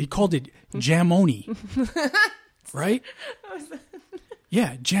 he called it Jamoni. Right?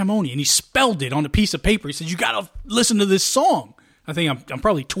 Yeah, Jamoni. And he spelled it on a piece of paper. He said, "You got to listen to this song." I think I'm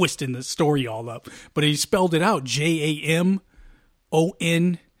probably twisting the story all up. But he spelled it out, Jamony.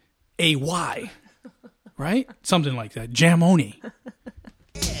 Right? Something like that. Jamoni.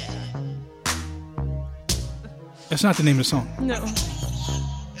 That's not the name of the song. No.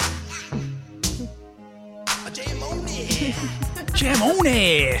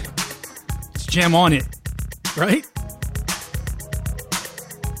 Jamoni. It's jam on it. Right?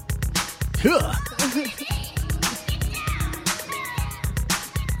 Huh.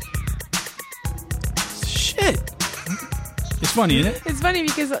 Shit. It's funny, isn't it? It's funny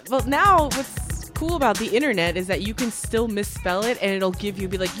because, now what's cool about the internet is that you can still misspell it and it'll give you,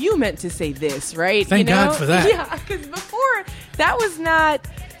 be like, you meant to say this, right? Thank God for that. Yeah, because before, that was not,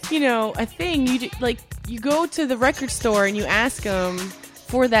 a thing. You go to the record store and you ask them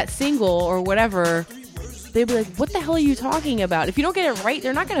for that single or whatever. They'd be like, "What the hell are you talking about?" If you don't get it right,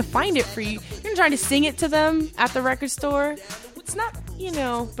 they're not going to find it for you. You're trying to sing it to them at the record store. It's not,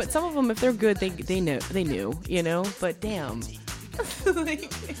 but some of them, if they're good, they knew, but damn.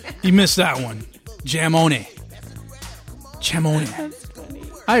 You missed that one. Jamoni. That's funny.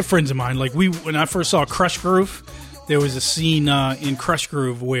 I have friends of mine, when I first saw Crush Groove, there was a scene in Crush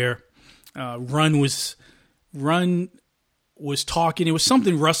Groove where Run was talking. It was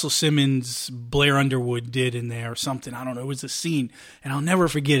something Russell Simmons, Blair Underwood did in there or something. I don't know. It was a scene, and I'll never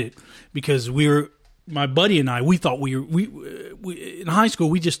forget it because my buddy and I, we thought we in high school,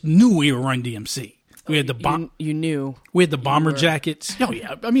 we just knew we were Run DMC. We had the You knew. We had the bomber jackets. Oh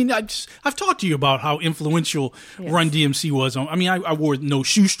yeah. I mean, I've talked to you about how influential Run DMC was. I wore no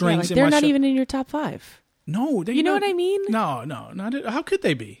shoestrings. They're not even in your top 5. No, you know what I mean? No, not. How could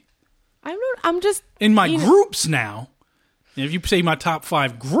they be? I'm just in my groups now. And if you say my top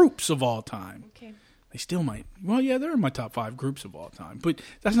 5 groups of all time, okay, they still might. Well, yeah, they're in my top 5 groups of all time. But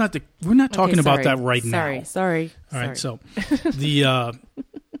that's not we're not talking about that right now. Sorry. All right. So the.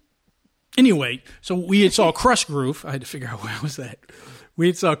 Anyway, so we had saw Crush Groove. I had to figure out where was that. We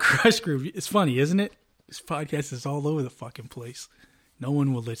had saw Crush Groove. It's funny, isn't it? This podcast is all over the fucking place. No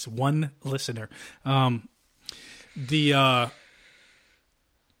one will listen. One listener.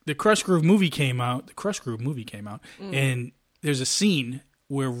 the Crush Groove movie came out, and there's a scene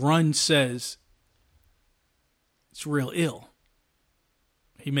where Run says, "It's real ill."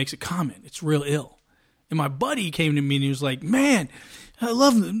 He makes a comment, "It's real ill." And my buddy came to me and he was like, "Man, I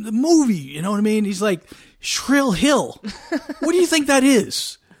love the movie." You know what I mean? He's like, "Shrill Hill. What do you think that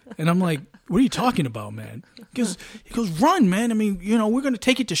is?" And I'm like, "What are you talking about, man?" He goes, "Run, man. I mean, we're going to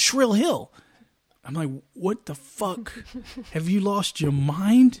take it to Shrill Hill." I'm like, "What the fuck? Have you lost your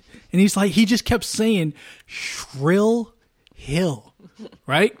mind?" And he's like, he just kept saying Shrill Hill,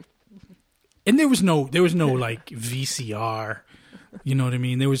 right? And there was no like VCR, you know what I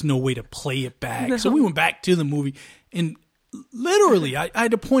mean? There was no way to play it back. No. So we went back to the movie, and literally, I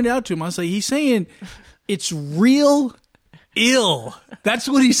had to point it out to him. I was like, he's saying it's real ill. That's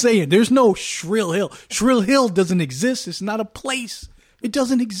what he's saying. There's no Shrill Hill. Shrill Hill doesn't exist. It's not a place. It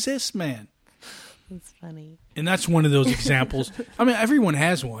doesn't exist, man. It's funny. And that's one of those examples. I mean, everyone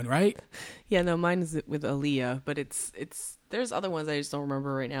has one, right? Yeah, no, mine is with Aaliyah, but it's there's other ones I just don't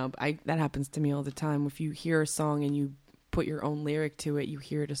remember right now. But that happens to me all the time. If you hear a song and you put your own lyric to it, you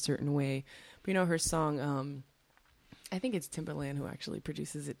hear it a certain way. But her song, I think it's Timbaland who actually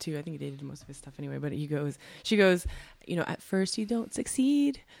produces it too. I think he dated most of his stuff anyway. But she goes, at first you don't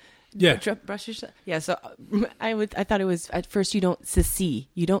succeed. Yeah. Brush your yeah. So I thought it was at first you don't see.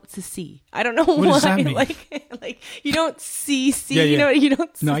 You don't see. I don't know what why. Does that mean? Like you don't see. Yeah, yeah. You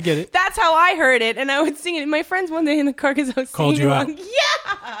don't. See. No, I get it. That's how I heard it, and I would sing it. And my friends one day in the car because I was called singing you along. out.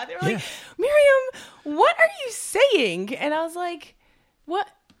 Yeah, they were like, "Meriem, what are you saying?" And I was like, "What?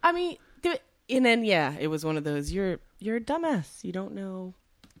 I mean," and then it was one of those. You're a dumbass. You don't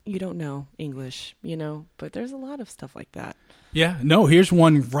know English, But there's a lot of stuff like that. Yeah, no, here's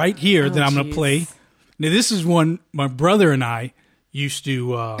one right here that I'm going to play. Now, this is one my brother and I used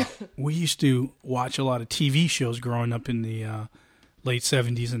to, we used to watch a lot of TV shows growing up in the late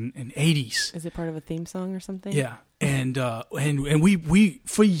 70s and 80s. Is it part of a theme song or something? Yeah, and we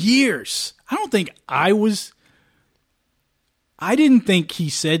for years, I didn't think he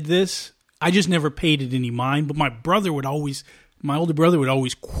said this. I just never paid it any mind, but my older brother would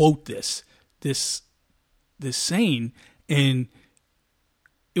always quote this saying. And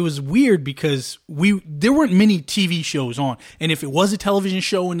it was weird because there weren't many TV shows on, and if it was a television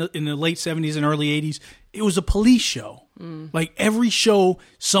show in the late 70s and early 80s, it was a police show. Like every show,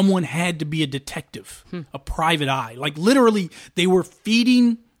 someone had to be a detective, a private eye. Like literally, they were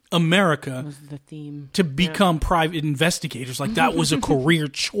feeding America was the theme. To become private investigators. Like that was a career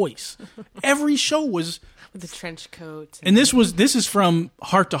choice. Every show was with the trench coat. And this is from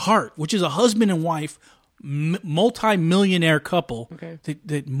Heart to Heart, which is a husband and wife. Multi-millionaire couple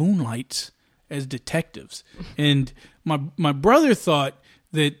that moonlights as detectives. And my brother thought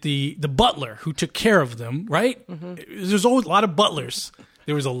that the butler who took care of them, right? Mm-hmm. There's always a lot of butlers.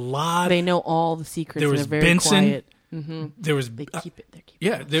 There was a lot. They know all the secrets. There was they're very Benson. Quiet. Mm-hmm. There was they keep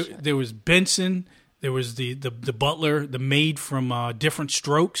it. There was Benson. There was the butler, the maid from Different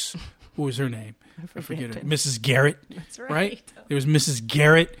Strokes. What was her name? I forget her. Mrs. Garrett. That's right. There was Mrs.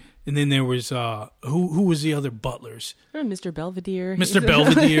 Garrett. And then there was who was the other butlers? Mr. Belvedere. Mr.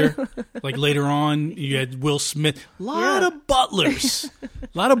 Belvedere. Like later on, you had Will Smith. A lot of butlers. A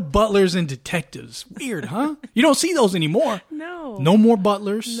lot of butlers and detectives. Weird, huh? You don't see those anymore. No. No more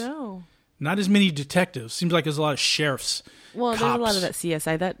butlers. No. Not as many detectives. Seems like there's a lot of sheriffs. Well, cops. There's a lot of that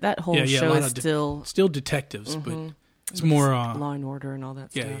CSI. That whole show is still detectives, but it's more Law and Order and all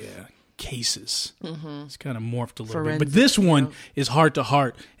that stuff. Yeah. Cases. Mm-hmm. It's kind of morphed a little bit. But this one is Heart to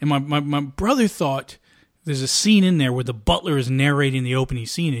Heart. And my brother thought there's a scene in there where the butler is narrating the opening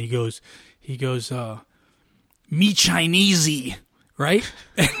scene, and he goes, me Chinesey, right?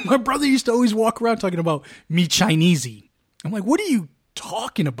 And my brother used to always walk around talking about me Chinesey. I'm like, what are you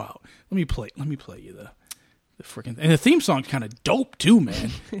talking about? Let me play you the freaking thing. And the theme song's kind of dope too, man.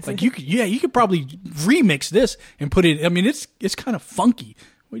 Like you could probably remix this and put it. I mean, it's kind of funky.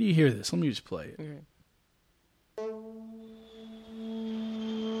 Where do you hear this? Let me just play it. Okay.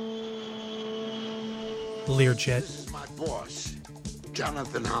 Learjet. This is my boss,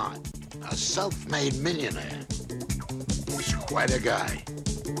 Jonathan Hart, a self-made millionaire. He's quite a guy.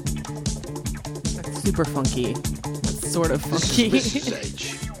 That's super funky. That's sort of funky. This is Mrs.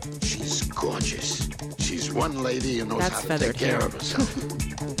 H. She's gorgeous. She's one lady who knows how to take care of herself.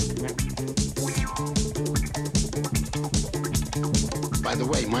 By the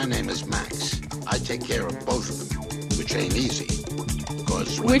way, my name is Max. I take care of both of them, which ain't easy.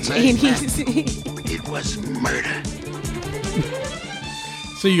 Easy? It was murder.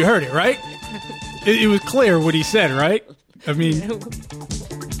 So you heard it, right? It was clear what he said, right? I mean...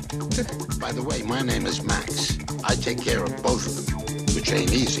 By the way, my name is Max. I take care of both of them, Mr.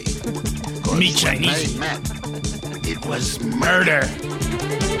 Chinese. Me Chinese. They met, it was Murder.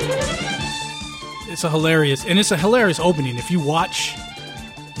 It's a hilarious opening. If you watch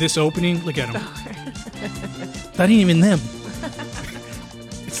this opening, look at them. That ain't even them.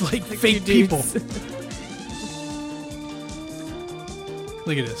 It's like fake people.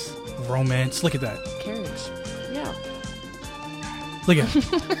 Look at this. Romance. Look at that. Carriage. Yeah. Look at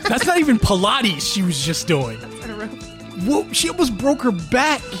it. That's not even Pilates she was just doing. Whoa, she almost broke her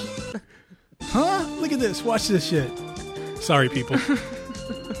back. Huh? Look at this. Watch this shit. Sorry, people.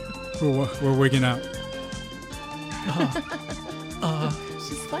 We're wigging out.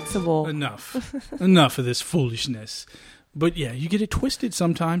 She's flexible. Enough of this foolishness. But yeah, you get it twisted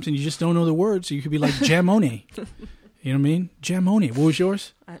sometimes and you just don't know the words. So you could be like Jamone. You know what I mean? Jamone. What was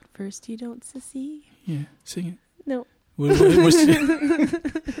yours? At first you don't see. Yeah, sing it. No.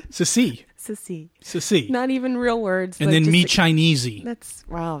 Sissy. Sissy. Not even real words. And then me Chinesey. That's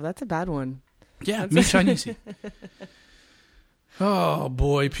a bad one. Yeah, me Chinesey. Oh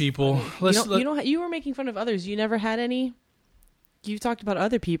boy, people. You were making fun of others. You never had any. You talked about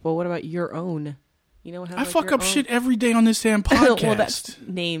other people. What about your own? You know, I fuck up shit every day on this damn podcast. Well, that's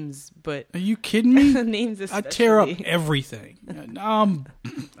names, but are you kidding me? Names, especially. I tear up everything.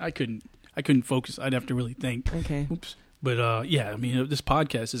 I couldn't focus. I'd have to really think. Okay. Oops. But yeah, I mean, this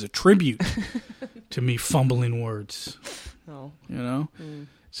podcast is a tribute to me fumbling words. Oh. You know. Mm.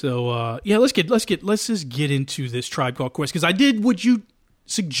 So yeah, let's just get into this Tribe Called Quest because I did what you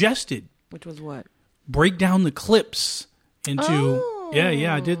suggested. Which was what? Break down the clips into. Oh.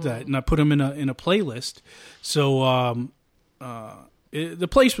 Yeah, I did that, and I put them in a playlist. So the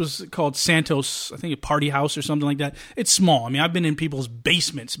place was called Santos, I think a party house or something like that. It's small. I mean, I've been in people's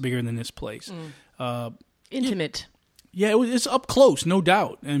basements bigger than this place. Intimate. Yeah, it's up close, no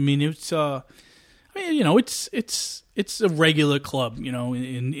doubt. I mean, it's it's a regular club, you know,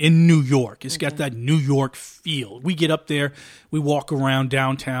 in New York. It's got that New York feel. We get up there, we walk around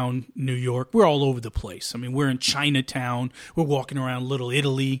downtown New York. We're all over the place. I mean, we're in Chinatown. We're walking around Little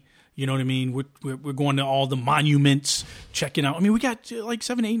Italy. You know what I mean? We're going to all the monuments, checking out. I mean, we got like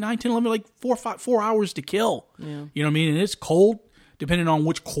 7, 8, 9, 10, 11, like 4 hours to kill. Yeah. You know what I mean? And it's cold, depending on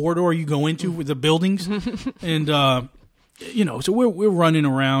which corridor you go into with the buildings. And, you know, so we're running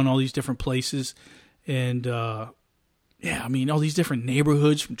around all these different places. And, yeah, I mean, all these different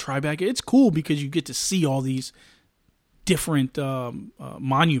neighborhoods from Tribeca. It's cool because you get to see all these different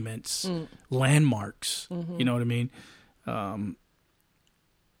monuments, landmarks. Mm-hmm. You know what I mean?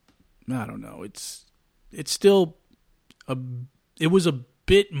 I don't know. It's still it was a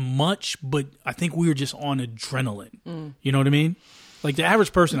bit much, but I think we were just on adrenaline. You know what I mean? Like the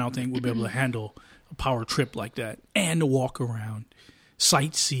average person, I don't think would be able to handle a power trip like that and to walk around,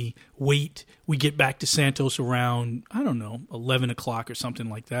 sightsee, wait. We get back to Santos around, I don't know, 11 o'clock or something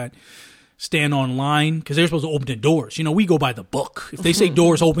like that. Stand online because they're supposed to open the doors. You know, we go by the book. If they say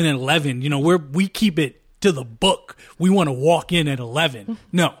doors open at 11, you know, we keep it to the book. We want to walk in at 11.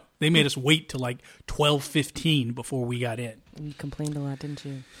 No. They made us wait till like 12:15 before we got in. You complained a lot, didn't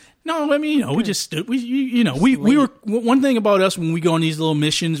you? No, I mean, you know, we just we were one thing about us when we go on these little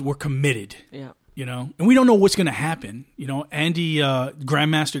missions, we're committed. Yeah. You know, and we don't know what's going to happen. You know, Andy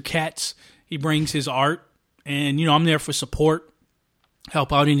Grandmaster Katz, he brings his art, and you know, I'm there for support,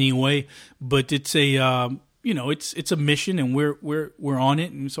 help out in any way. But it's a you know, it's a mission, and we're on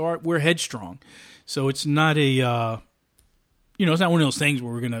it, and so we're headstrong. So it's not a you know, it's not one of those things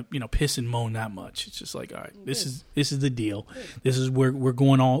where we're gonna, you know, piss and moan that much. It's just like, all right, this is the deal. This is where we're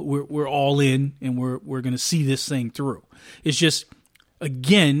going we're all in, and we're gonna see this thing through. It's just,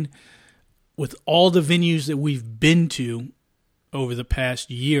 again, with all the venues that we've been to over the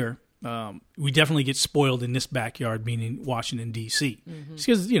past year, we definitely get spoiled in this backyard, meaning Washington D.C. It's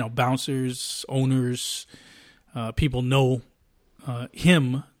because, you know, bouncers, owners, people know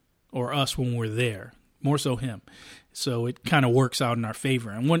him or us when we're there. More so him. So it kind of works out in our favor.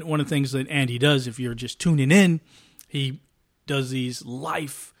 And one of the things that Andy does, if you're just tuning in, he does these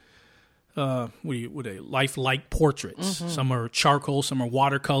lifelike portraits. Some are charcoal, some are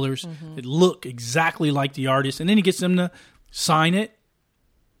watercolors that look exactly like the artist. And then he gets them to sign it,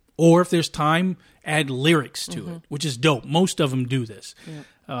 or if there's time, add lyrics to it, which is dope. Most of them do this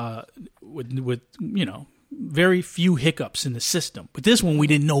with you know, very few hiccups in the system. But this one, we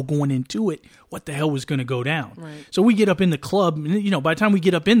didn't know going into it what the hell was going to go down. Right. So we get up in the club, and, you know, by the time we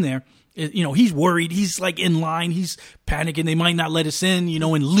get up in there, you know, he's worried. He's like in line. He's panicking. They might not let us in, you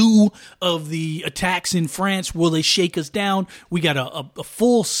know, in lieu of the attacks in France. Will they shake us down? We got a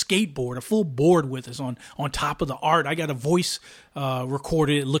full skateboard, a full board with us on top of the art. I got a voice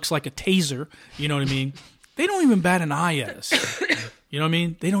recorded. It looks like a taser. You know what I mean? They don't even bat an eye at us. You know what I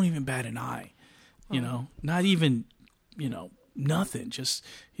mean? They don't even bat an eye. You know, not even, nothing. Just,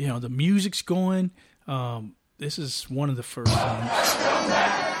 the music's going. This is one of the first times.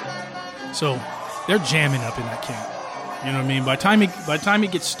 So they're jamming up in that camp. You know what I mean? By the time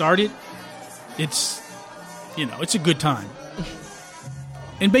it gets started, it's, it's a good time.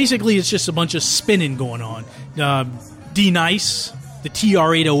 And basically, it's just a bunch of spinning going on. D-Nice, the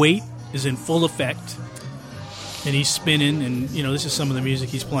TR-808, is in full effect. And he's spinning, and, this is some of the music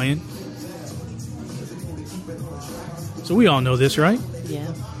he's playing. So we all know this, right?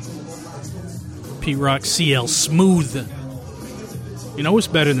 Yeah. Pete Rock CL Smooth. It's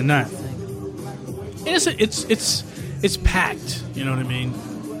better than that. And it's packed, you know what I mean?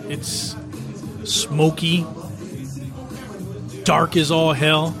 It's smoky, dark as all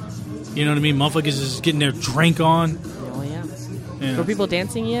hell. You know what I mean? Motherfuckers is getting their drink on. Oh, yeah. Yeah. Were people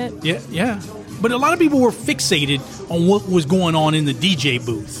dancing yet? Yeah. But a lot of people were fixated on what was going on in the DJ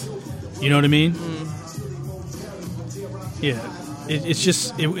booth. You know what I mean? Yeah. It's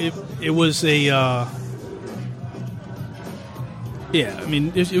just, it was a,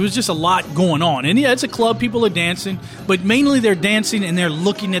 it was just a lot going on. And yeah, it's a club, people are dancing, but mainly they're dancing and they're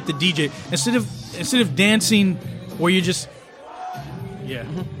looking at the DJ. Instead of dancing where you just, yeah.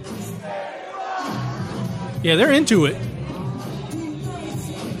 Yeah, they're into it.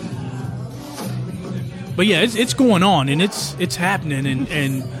 But yeah, it's going on and it's happening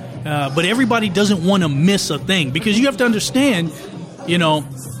and but everybody doesn't want to miss a thing because you have to understand,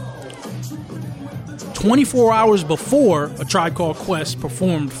 24 hours before A Tribe Called Quest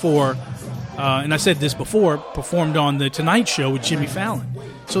performed for, and I said this before, performed on The Tonight Show with Jimmy Fallon.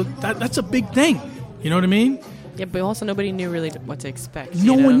 So that's a big thing. You know what I mean? Yeah, but also nobody knew really what to expect.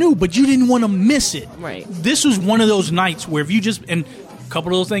 No one knew, but you didn't want to miss it. Right. This was one of those nights where if you just, and a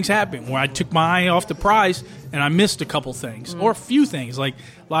couple of those things happened where I took my eye off the prize and I missed a couple things or a few things. Like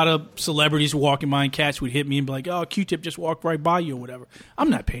a lot of celebrities walking by and cats would hit me and be like, oh, Q-Tip just walked right by you or whatever. I'm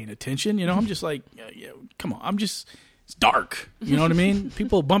not paying attention. I'm just like, yeah, come on. It's dark. You know what I mean?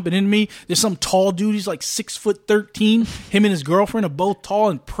 People bumping into me. There's some tall dude. He's like 6'13". Him and his girlfriend are both tall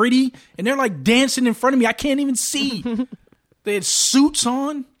and pretty. And they're like dancing in front of me. I can't even see. They had suits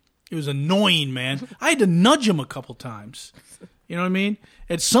on. It was annoying, man. I had to nudge them a couple times. You know what I mean?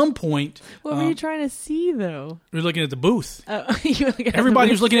 At some point... What were you trying to see, though? We were looking at the booth. You were looking at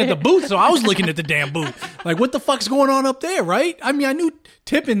Everybody was looking at the booth, so I was looking at the damn booth. Like, what the fuck's going on up there, right? I mean, I knew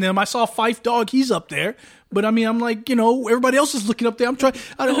tipping them. I saw Fife Dog. He's up there. But, I mean, I'm like, everybody else is looking up there.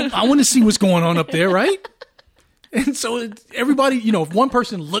 I want to see what's going on up there, right? And so everybody, if one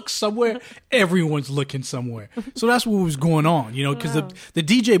person looks somewhere, everyone's looking somewhere. So that's what was going on, because the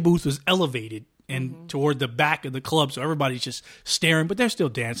DJ booth was elevated and toward the back of the club. So everybody's just staring, but they're still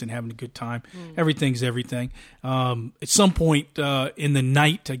dancing, having a good time. Everything's everything. At some point in the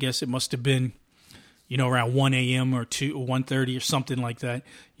night, I guess it must have been, around 1 a.m. or 1:30 or something like that,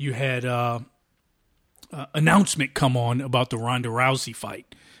 you had announcement come on about the Ronda Rousey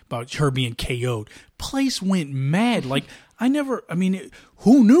fight, about her being KO'd. Place went mad. Like,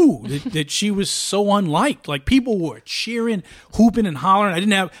 who knew that she was so unliked? Like, people were cheering, hooping and hollering. I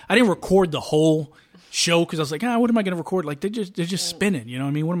didn't record the whole show because I was like, what am I going to record? Like, they're just spinning. You know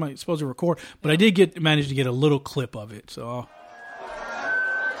what I mean? What am I supposed to record? But I did manage to get a little clip of it. So,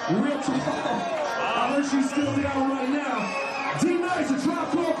 I heard she's still down right now. D-Nice, A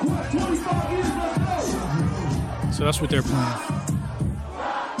Tribe Called Quest, 25 years, let's go. So that's what they're playing.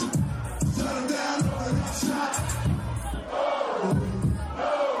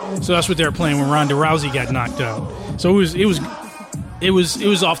 So that's what they were playing when Ronda Rousey got knocked out. So it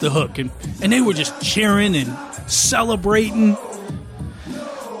was off the hook, and they were just cheering and celebrating.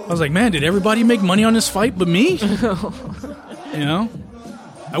 I was like, man, did everybody make money on this fight but me?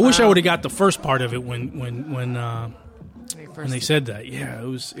 I wish I would have got the first part of it when they said that. Yeah,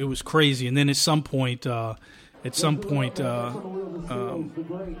 it was crazy. And then at some point.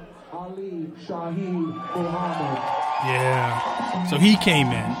 Yeah. So he came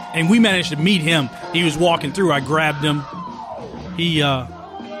in, and we managed to meet him. He was walking through. I grabbed him. He's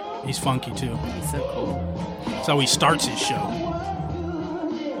funky too. He's so cool. That's how he starts his show.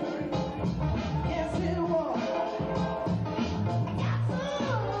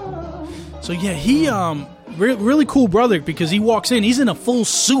 So yeah, he really cool brother because he walks in. He's in a full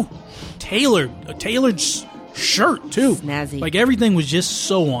suit, a tailored shirt too. Snazzy. Like everything was just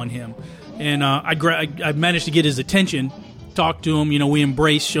so on him. And I managed to get his attention, talk to him. We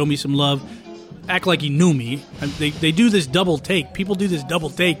embraced, show me some love, act like he knew me. They do this double take. People do this double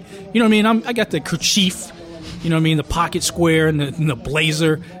take. You know what I mean? I got the kerchief, the pocket square and the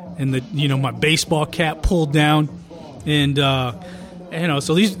blazer and the my baseball cap pulled down. And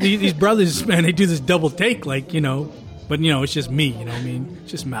So these brothers, man, they do this double take, like, but it's just me, you know what I mean?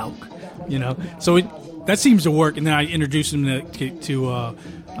 It's just Malk, So that seems to work, and then I introduced him to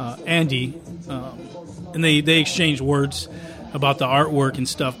Andy, and they exchanged words about the artwork and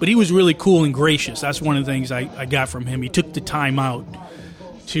stuff. But he was really cool and gracious. That's one of the things I got from him. He took the time out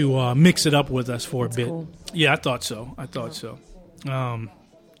to mix it up with us for a bit. Cool. Yeah, I thought so.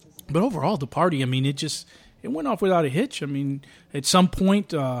 But overall, the party, I mean, it went off without a hitch. I mean, at some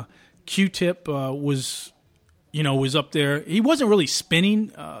point, Q-Tip was up there. He wasn't really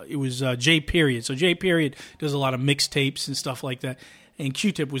spinning. It was J Period. So J Period does a lot of mixtapes and stuff like that. And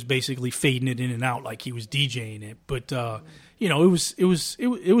Q-Tip was basically fading it in and out like he was DJing it. But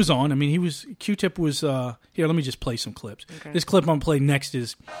it was on. I mean, Q-Tip was here. Let me just play some clips. Okay. This clip I'm gonna play next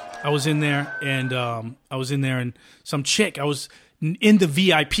is I was in there and some chick. I was in the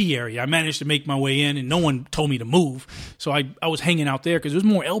VIP area. I managed to make my way in, and no one told me to move. So I was hanging out there because there was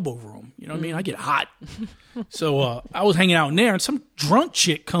more elbow room. You know what I mean? I get hot. So I was hanging out in there, and some drunk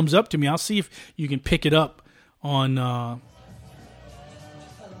chick comes up to me. I'll see if you can pick it up on.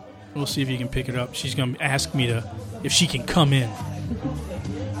 We'll see if you can pick it up. She's going to ask me if she can come in.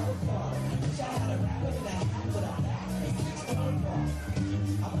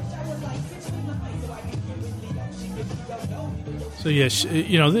 So, yes,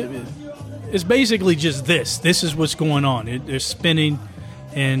 it's basically just this. This is what's going on. They're spinning,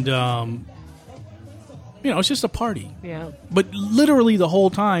 and, it's just a party. Yeah. But literally the whole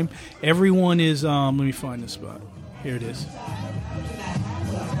time, everyone is, let me find the spot. Here it is.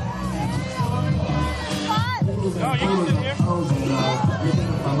 No, you can sit here.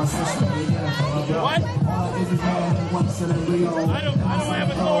 What? I don't have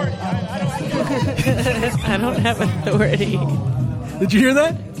authority. I don't have authority. Did you hear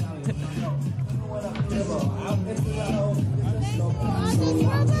that?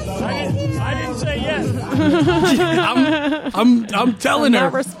 I didn't say yes. I'm telling her.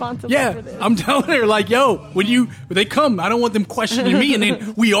 Not responsible for this. I'm telling her, like, yo, when they come, I don't want them questioning me, and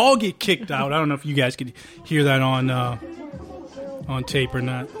then we all get kicked out. I don't know if you guys could hear that on tape or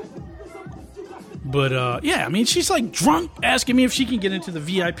not. But I mean, she's like drunk, asking me if she can get into the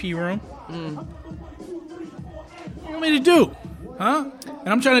VIP room. What do you want me to do? Huh? And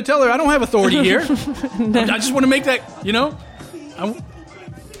I'm trying to tell her I don't have authority here. I just want to make that,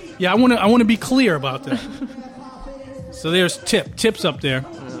 I want to be clear about that. So there's Tip's up there.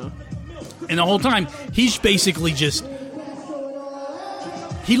 And the whole time, he's basically he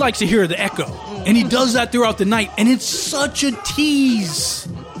likes to hear the echo. And he does that throughout the night. And it's such a tease.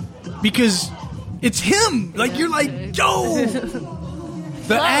 Because it's him. Like, you're like, yo!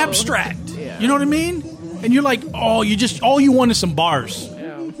 The abstract. Yeah. You know what I mean? And you're like, all you want is some bars.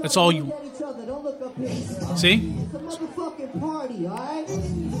 Yeah. That's all you... See?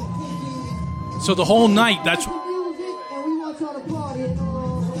 So the whole night, that's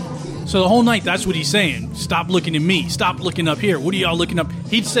what he's saying. Stop looking at me. Stop looking up here. What are y'all looking up?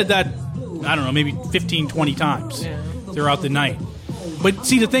 He'd said that, I don't know, maybe 15, 20 times throughout the night. But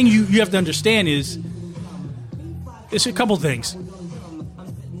see, the thing you have to understand is, it's a couple things.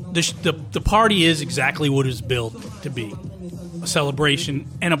 The party is exactly what it's built to be. A celebration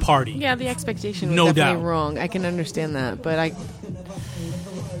and a party. Yeah, the expectation was definitely wrong. I can understand that. But I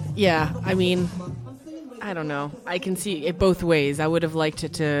mean, I don't know. I can see it both ways. I would have liked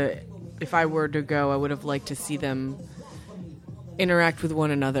it to, if I were to go, I would have liked to see them interact with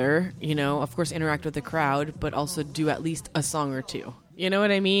one another, of course interact with the crowd, but also do at least a song or two. You know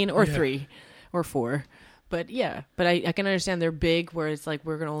what I mean? Or 3 or 4. But I can understand they're big where it's like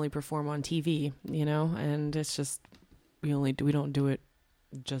we're going to only perform on TV, and it's just we don't do it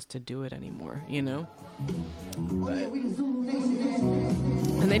just to do it anymore, But,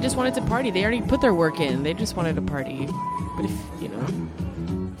 and they just wanted to party. They already put their work in. They just wanted to party. But if,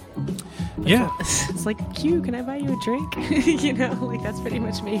 yeah. It's like, Q, can I buy you a drink? That's pretty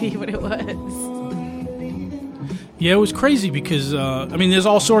much maybe what it was. Yeah, it was crazy because, there's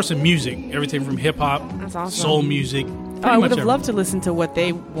all sorts of music. Everything from hip-hop, awesome. Soul music. I would have loved to listen to what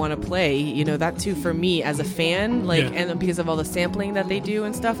they want to play. That too, for me as a fan, and because of all the sampling that they do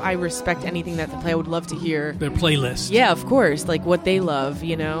and stuff, I respect anything that they play. I would love to hear their playlist. Yeah, of course, like what they love.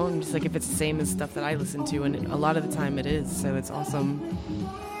 And just like if it's the same as stuff that I listen to, and a lot of the time it is. So it's awesome.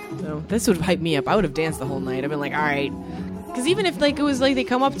 So this would hype me up. I would have danced the whole night. I've been like, all right. Because even if it was they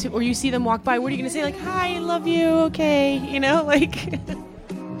come up to, or you see them walk by, what are you going to say? Hi, I love you. Okay,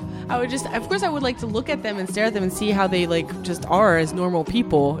 I would just, of course, I would like to look at them and stare at them and see how they just are as normal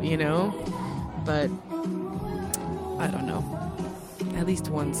people, But I don't know. At least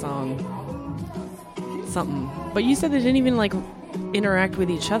one song, something. But you said they didn't even interact with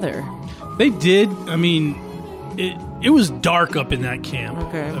each other? They did. I mean, it was dark up in that camp.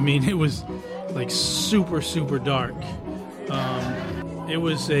 Okay. I mean, it was like super, super dark. It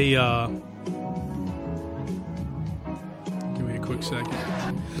was a... give me a quick second.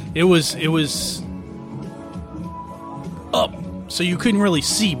 It was up, so you couldn't really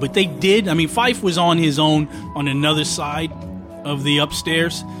see, but they did. I mean, Fife was on his own on another side of the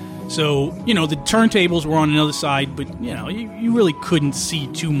upstairs. So, the turntables were on another side, but, you really couldn't see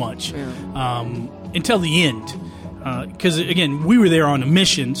too much until the end. Because, again, we were there on a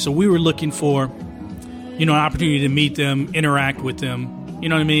mission, so we were looking for, an opportunity to meet them, interact with them, you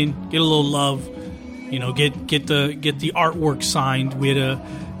know what I mean? Get a little love, get the artwork signed. We had a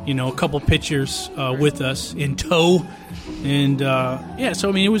couple pictures with us in tow. And, so,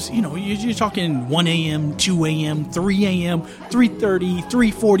 I mean, it was, you're talking 1 a.m., 2 a.m., 3 a.m., 3:30,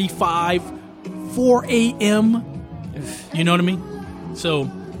 3:45, 4 a.m., you know what I mean? So,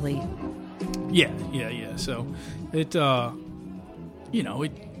 Late. Yeah. So, it, at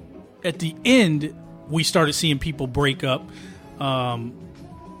the end, we started seeing people break up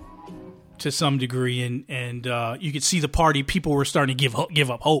to some degree, and you could see the party. People were starting to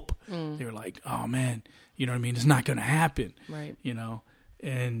give up hope. They were like, oh, man. You know what I mean? It's not going to happen. Right.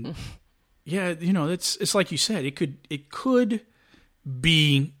 And it's like you said, it could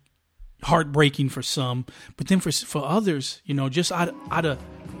be heartbreaking for some, but then for others, just out of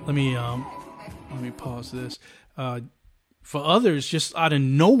let me pause this. For others, just out of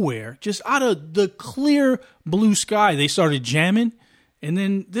nowhere, just out of the clear blue sky, they started jamming, and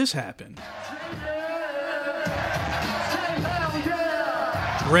then this happened.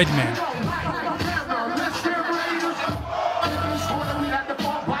 Redman.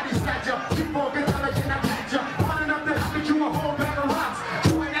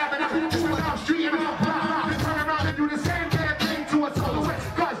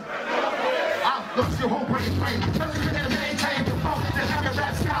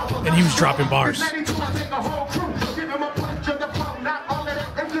 And he was dropping bars. That's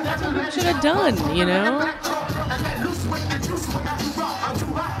what we should have done,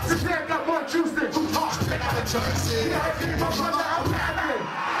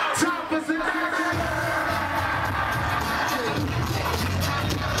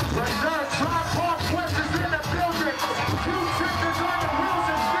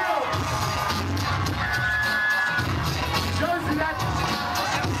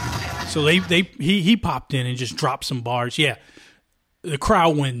 So he popped in and just dropped some bars. Yeah, the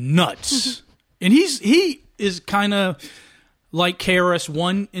crowd went nuts, and he is kind of like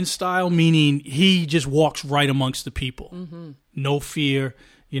KRS-One in style, meaning he just walks right amongst the people, no fear,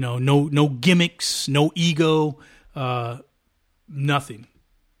 no gimmicks, no ego, nothing.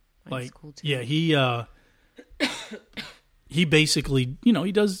 That's like cool too. Yeah, he basically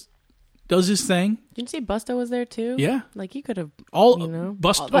he does his thing. Didn't you say Busta was there too? Yeah. Like he could have Busta.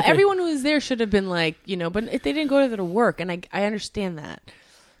 But okay. everyone who was there should have been like, but if they didn't go there to work, and I understand that.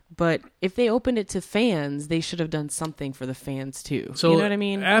 But if they opened it to fans, they should have done something for the fans too. So you know what I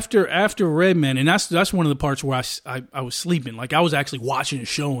mean? After Redman, and that's one of the parts where I was sleeping. Like I was actually watching the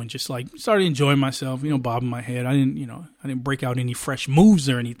show and just like started enjoying myself, bobbing my head. I didn't break out any fresh moves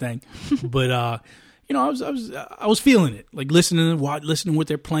or anything. But I was feeling it, like listening what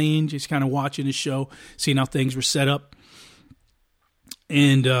they're playing, just kind of watching the show, seeing how things were set up.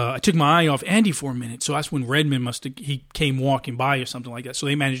 And I took my eye off Andy for a minute, so that's when Redman he came walking by or something like that. So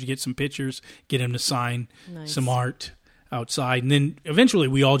they managed to get some pictures, get him to sign some art outside, and then eventually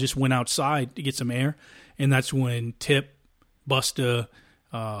we all just went outside to get some air. And that's when Tip, Busta,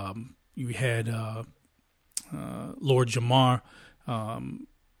 you had Lord Jamar,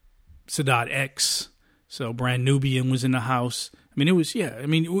 Sadat X. So Brand Nubian was in the house. I mean, it was,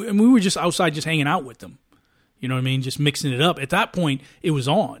 we were just outside just hanging out with them. You know what I mean? Just mixing it up. At that point, it was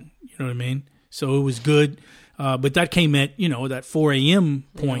on. You know what I mean? So it was good. But that came at, that 4 a.m.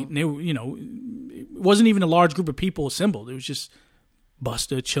 point. And they were, it wasn't even a large group of people assembled. It was just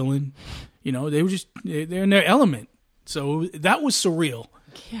Busta chilling. They were just, they're in their element. So that was surreal.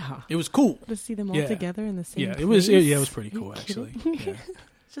 Yeah. It was cool. To see them all together in the same place. It was pretty cool, actually. Yeah.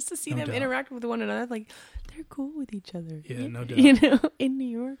 Just to see them interact with one another, like they're cool with each other. Yeah, no doubt. In New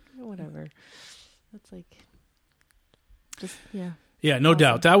York, whatever. That's like, just Yeah, no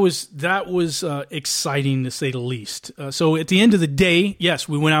doubt. That was exciting to say the least. So at the end of the day, yes,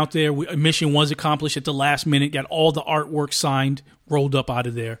 we went out there. Mission was accomplished at the last minute. Got all the artwork signed, rolled up out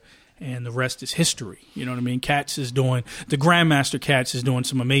of there, and the rest is history. You know what I mean? The Grandmaster Katz is doing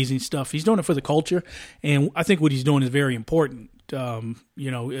some amazing stuff. He's doing it for the culture, and I think what he's doing is very important.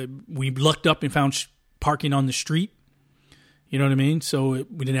 We lucked up and found parking on the street. You know what I mean? So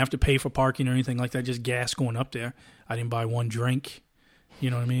we didn't have to pay for parking or anything like that, just gas going up there. I didn't buy one drink.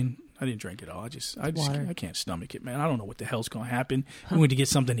 You know what I mean? I didn't drink it all. I can't stomach it, man. I don't know what the hell's going to happen. We went to get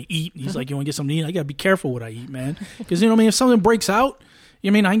something to eat. He's like, you want to get something to eat? I got to be careful what I eat, man. Because, you know what I mean? If something breaks out, I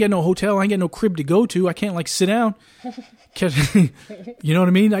mean, I ain't got no hotel. I ain't got no crib to go to. I can't, like, sit down. You know what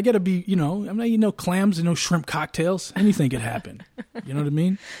I mean? I got to be, you know, I'm not eating no clams and no shrimp cocktails. Anything could happen. You know what I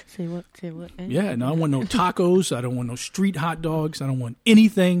mean? Say what? Yeah, no, I don't want no tacos. I don't want no street hot dogs. I don't want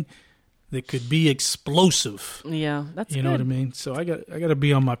anything that could be explosive. Yeah, that's you know what I mean. So I got to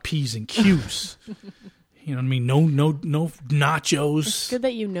be on my P's and Q's. You know what I mean. No nachos. It's good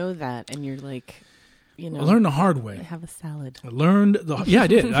that you know that, and you're like, you know, I learned the hard way. Have a salad. I learned I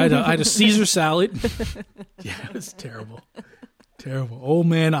did. I had a Caesar salad. Yeah, it was terrible, terrible. Old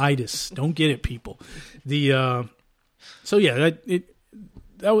man itis. Don't get it, people. So yeah,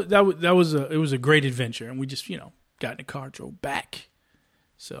 that was a great adventure, and we just got in the car, drove back.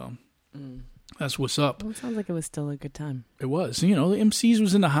 So. That's what's up. Well, it sounds like it was still a good time. It was. The MCs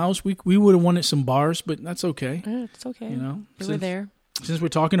was in the house. We would have wanted some bars, but that's okay. It's okay. We were there. Since we're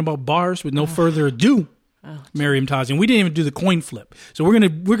talking about bars, with no further ado, Meriem Tazi, and we didn't even do the coin flip. So we're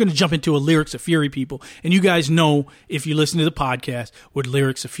gonna jump into a Lyrics of Fury, people. And you guys know, if you listen to the podcast, what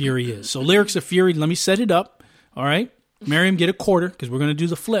Lyrics of Fury is. So Lyrics of Fury, let me set it up. All right. Meriem, get a quarter, because we're going to do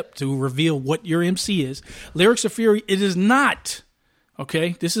the flip to reveal what your MC is. Lyrics of Fury, it is not...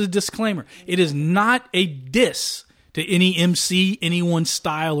 Okay, this is a disclaimer. It is not a diss to any MC, anyone's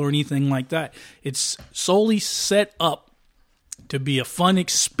style, or anything like that. It's solely set up to be a fun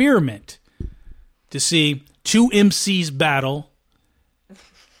experiment to see two MCs battle,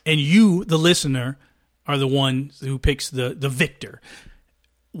 and you, the listener, are the one who picks the victor.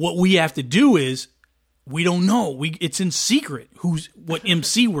 What we have to do is, we don't know. It's in secret what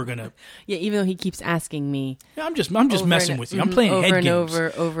MC we're gonna. Yeah, even though he keeps asking me. Yeah, I'm just messing with you. I'm playing over head and games.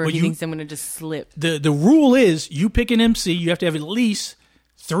 over. He thinks I'm gonna just slip. The rule is, you pick an MC. You have to have at least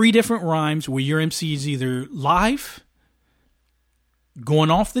 3 different rhymes where your MC is either live,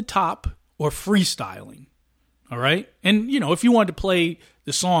 going off the top, or freestyling. All right, and if you wanted to play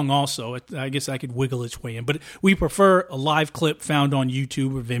the song also, I guess I could wiggle its way in. But we prefer a live clip found on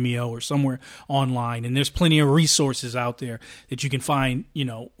YouTube or Vimeo or somewhere online. And there's plenty of resources out there that you can find,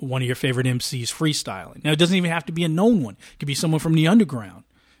 one of your favorite MCs freestyling. Now, it doesn't even have to be a known one. It could be someone from the underground.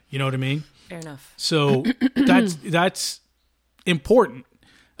 You know what I mean? Fair enough. So that's important.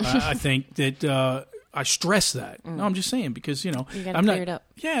 I think that I stress that. No, I'm just saying, because you gotta I'm not. clear it up.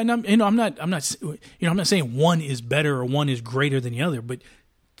 Yeah, and I'm not saying one is better or one is greater than the other, but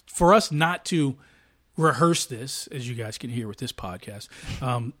for us not to rehearse this, as you guys can hear with this podcast,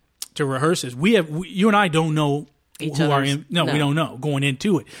 to rehearse this, you and I don't know Each who are other's- in. No, we don't know going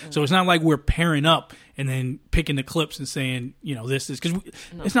into it. So it's not like we're pairing up and then picking the clips and saying, this is, because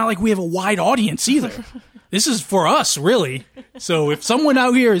it's not like we have a wide audience either. This is for us, really. So if someone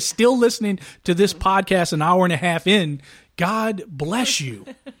out here is still listening to this podcast an hour and a half in, God bless you.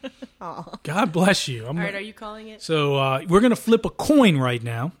 God bless you. All right, are you calling it? So we're going to flip a coin right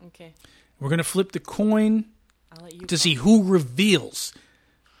now. Okay. We're going to flip the coin I'll let you to see who reveals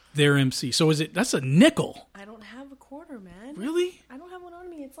their MC. So that's a nickel. I don't have a quarter, man. Really? I don't have one on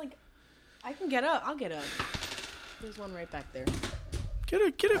me. It's like, I can get up. I'll get up. There's one right back there.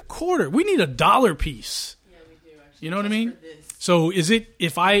 Get a quarter. We need $1 piece. Yeah, we do, actually. You know what I mean? For this. So is it,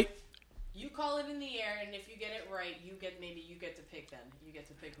 if I... You call it in the air, and if you get it right, you get to pick then. You get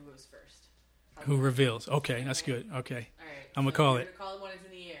to pick who goes first. Who reveals? Okay, that's good. Okay. All right. I'm going to call it. You're going to call it when it's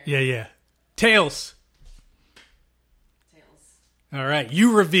in the air. Yeah. Tails. Tails. All right,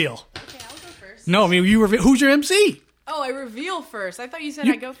 you reveal. Okay, I'll go first. No, I mean, you reveal. Who's your MC? Oh, I reveal first. I thought you said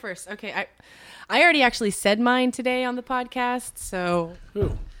I go first. Okay, I already actually said mine today on the podcast, so...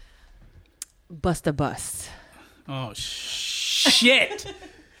 Who? Bust a bust. Oh, shit.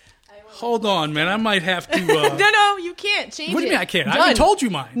 Hold on, man. I might have to... No, you can't change it. What do you mean I can't? I Done. haven't told you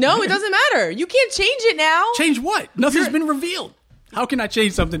mine. No, it doesn't matter. You can't change it now. Change what? Nothing's been revealed. How can I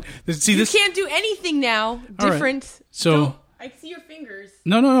change something? See, you can't do anything now. Different. Right. So... I see your fingers.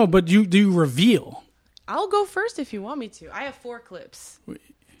 No, but you do reveal. I'll go first if you want me to. I have 4 clips.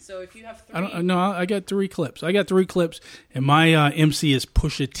 So if you have 3... I got 3 clips. And my MC is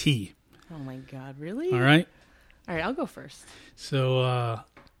Pusha T. Oh, my God. Really? All right, I'll go first. So,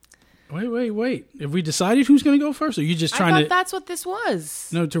 wait. Have we decided who's going to go first? Or are you just trying I thought that's what this was.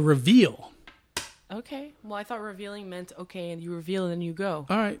 No, to reveal. Okay. Well, I thought revealing meant, okay, and you reveal and then you go.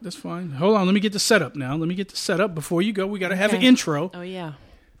 All right, that's fine. Hold on. Let me get the setup now. Before you go. We got to have an intro. Oh, yeah.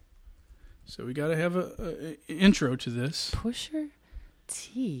 So we got to have an intro to this. Pusher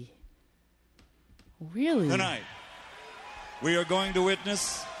T. Really? Tonight, we are going to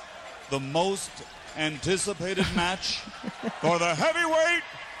witness the most anticipated match for the heavyweight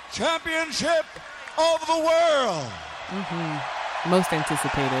championship of the world. Mm-hmm. Most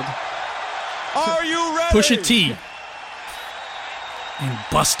anticipated. Are you ready? Pusha T and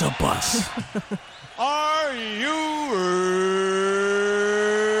Busta Bus. Are you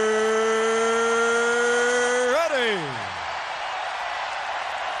ready?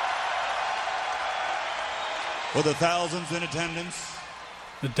 For the thousands in attendance,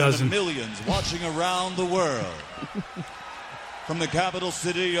 the dozen, and the millions watching around the world, from the capital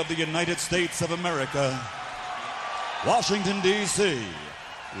city of the United States of America, Washington, D.C.,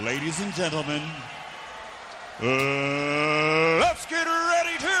 ladies and gentlemen, let's get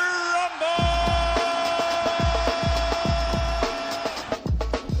ready to rumble!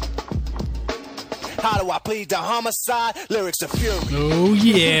 How do I plead the homicide? Lyrics of fury. Oh,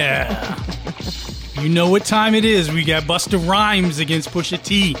 yeah. You know what time it is. We got Busta Rhymes against Pusha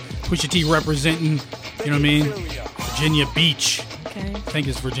T. Pusha T representing, you know what I mean, Virginia Beach. Okay. I think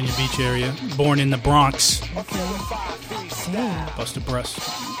it's Virginia Beach area. Born in the Bronx. Okay. Damn. Busta Bus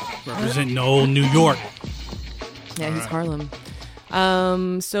representing old New York. Yeah, he's Harlem.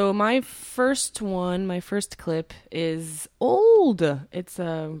 So my first clip is old. It's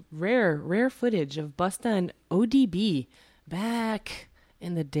a rare footage of Busta and ODB back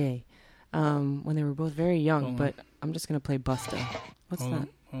in the day, when they were both very young. But I'm just gonna play Busta. What's that?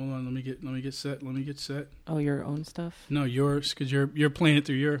 Hold on, let me get set. Oh, your own stuff? No, yours, because you're playing it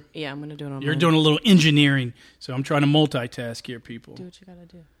through your. Yeah, I'm gonna do it on. You're mine. doing a little engineering, so I'm trying to multitask here, people. Do what you gotta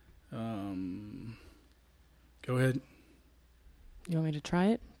do. Go ahead. You want me to try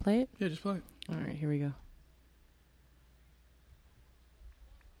it? Play it? Yeah, just play it. All right, here we go.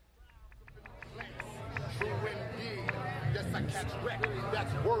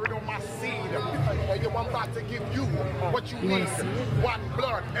 That's word on my seed. Yo, I'm about to give you what you need. One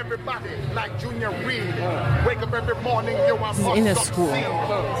blood, everybody, like Junior Reed. Wake up every morning, yo, I'm in a school.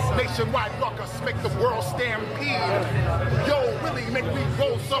 Nationwide ruckus, make the world stampede. Yo, Willie, make me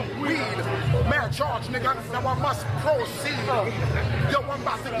roll some weed. Mad charge, nigga, now I must proceed. Yo, I'm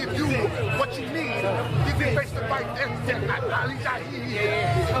about to give you what you need. Give me face to fight and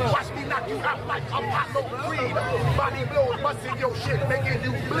watch me knock you out like Apollo Creed. Body blows, busting your shit, making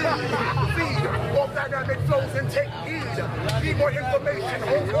you bleed. Feed all dynamic flows and take heed. Need more information,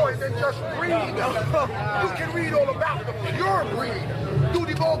 homeboy, than just read. You can read all about the pure breed.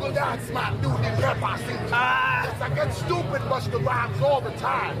 Duty Vogel, that's my duty pepper seat. Yes, I get stupid, Busta Rhymes all the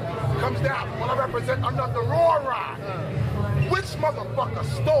time. Comes down when I represent another raw rhyme. Which motherfucker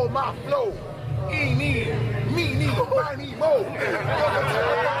stole my flow? Me, mine, mo.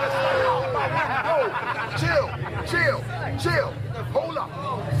 Chill. Hold up.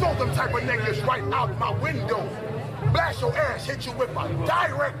 Throw them type of niggas right out my window. Blast your ass, hit you with a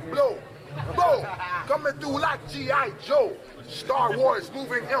direct blow. Boom, coming through like G.I. Joe. Star Wars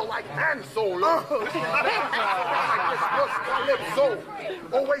moving ill like Han Solo.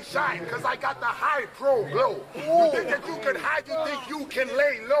 Always shine, cause I got the high pro glow. You think that you can hide, you think you can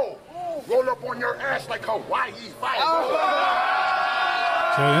lay low. Roll up on your ass like Hawaii 5.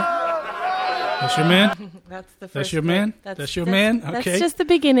 That's your man? That's the first. That's your man? That's your man? Okay. That's just the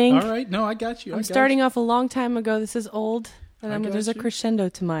beginning. All right. No, I got you. I'm starting off a long time ago. This is old. And there's a crescendo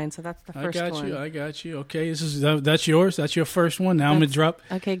to mine, so that's the first one. I got you. Okay, that's yours. That's your first one. Now I'm gonna drop.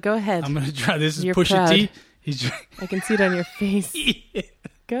 Okay, go ahead. I'm gonna drop. This is You're Pusha proud. T. I can see it on your face. Yeah.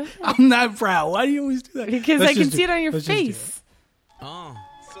 Go ahead. I'm not proud. Why do you always do that? Because I can see it on your face. So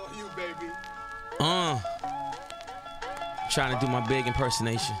you, baby. Trying to do my big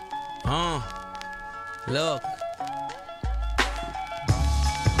impersonation. Look.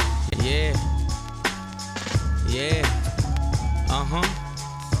 Yeah.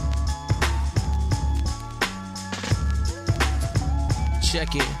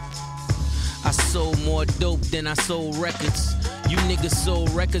 Check it. I sold more dope than I sold records. You niggas sold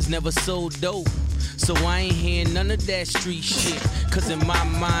records, never sold dope. So I ain't hearing none of that street shit. Cause in my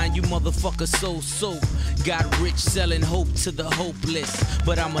mind, you motherfuckers sold soap. Got rich selling hope to the hopeless.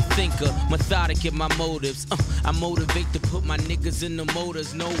 But I'm a thinker, methodic in my motives. I motivate to put my niggas in the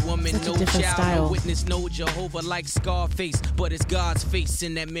motors. No woman, no child, no witness, no Jehovah like Scarface. But it's God's face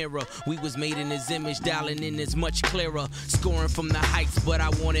in that mirror. We was made in his image, dialing in is much clearer. Scoring from the heights, but I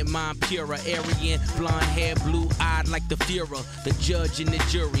wanted mine purer. Aryan, blonde hair, blue eyed like the Führer. The judge and the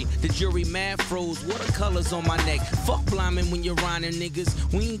jury. The jury mad froze watercolors on my neck. Fuck bliming when you're rhyming,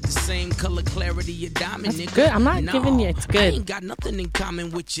 niggas. We ain't the same color clarity your diamond, nigga. Good. I'm not giving you. It's good. I ain't got nothing in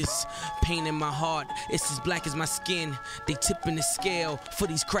common with just pain in my heart. It's as black as my skin. They tipping the scale for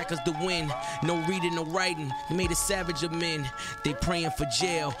these crackers to win. No reading, no writing. They made a savage of men. They praying for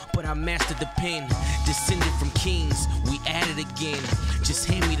jail, but I mastered the pen. Descended from kings, we at it again. Just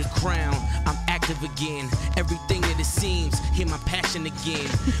hand me the crown, I'm active again. Everything that it seems, hear my passion again.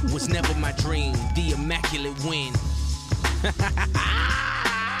 Was never my dream, the immaculate win.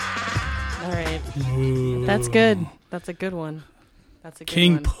 All right. Ooh. That's good. That's a good one. That's a good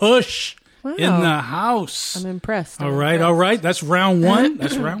King one. Push Wow. in the house. I'm impressed. All right. That's round one.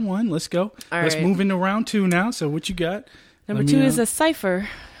 That's round one. Let's go. Let's right. move into round two now. So what you got? Number two is a cipher,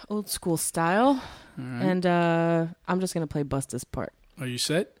 old school style. Right. And I'm just going to play Busta's part. Are you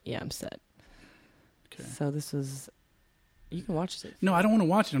set? Yeah, I'm set. Okay. So this was... You can watch it. No, I don't want to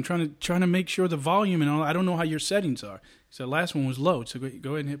watch it. I'm trying to make sure the volume and all. I don't know how your settings are. So the last one was low. So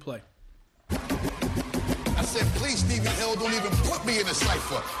go ahead and hit play. I said, please, Stevie Hill, don't even put me in a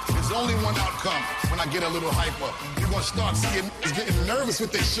cipher. There's only one outcome when I get a little hyper. You're going to start seeing is getting nervous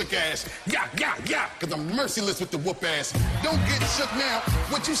with their shook ass. Yeah, because I'm merciless with the whoop ass. Don't get shook now.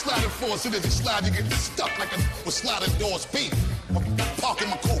 What you sliding for? As soon as you slide, you get stuck like a sliding doors beat. I'm parking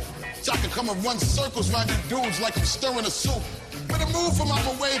my coupe. So I can come and run circles around you dudes like I'm stirring a soup. Better move from out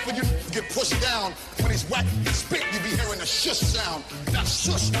my way for you to get pushed down. When he's whack spit, you be hearing a shush sound. Not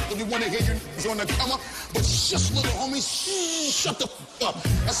shush if you want to hear you on the come up, but shush, little homie, shut the f up.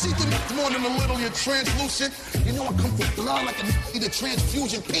 I see you more than a little, you're translucent. You know I come for blood like I need a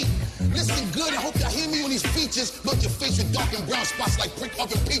transfusion peak. Listen good, I hope y'all hear me on these features. Look your face with dark and brown spots like brick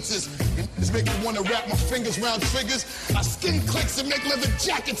oven pizzas. It's making me want to wrap my fingers round triggers. I skin clicks and make leather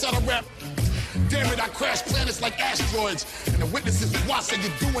jackets out of rap. Damn it, I crash planets like asteroids. And the witnesses watch say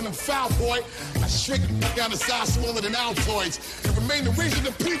you're doing them foul, boy. I shrink down to size smaller than Altoids. And remain the reason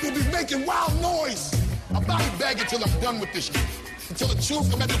the people be making wild noise. I body bag it till I'm done with this shit. Until the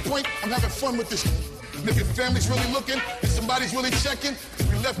truth, I'm at the point I'm having fun with this shit. And if your family's really looking, if somebody's really checking,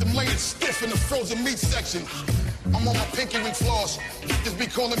 we left them laying stiff in the frozen meat section. I'm on my pinky ring floss. Just be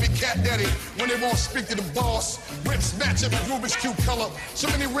calling me Cat Daddy when they won't speak to the boss. Rips match every Rubik's Cube color. So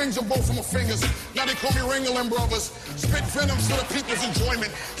many rings on both of my fingers. Now they call me Ringling Brothers. Spit venom for the people's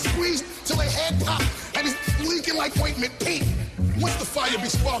enjoyment. Squeeze till they head pop and it's leaking like ointment. Pete, once the fire be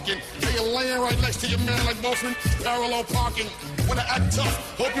sparking, hey, you're laying right next to your man like Bowman. Parallel parking. When I act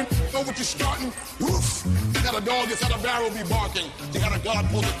tough, hope you know what you're starting. Woof. Now the dog is how the barrel be barking. You got a God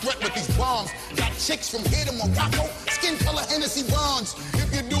pose a threat with these bombs. Got chicks from here to Morocco, skin color Hennessy bonds.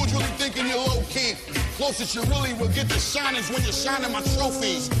 If your dude's really thinking you're low key, closest you really will get to shining's when you're shining my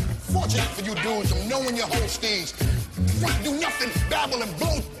trophies. Fortunate for you dudes, I'm knowing your whole stage. Front do nothing, babble and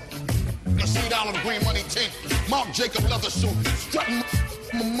blow. The $3 green money tank, Mark Jacob leather suit, strutting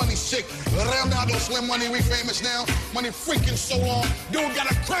my money sick. Leonardo Slim Money, we famous now. Money freaking so long, dude got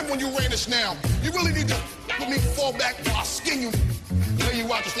a crib when you Rainish now. You really need to let me fall back or I'll skin you. Lay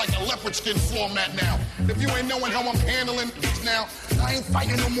you out just like a leopard skin floor mat now. If you ain't knowing how I'm handling this now, I ain't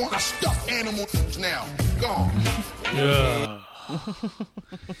fighting no more. I stuff animals now. Gone. Yeah.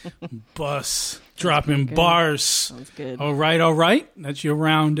 Bus dropping bars. Sounds good. All right. That's your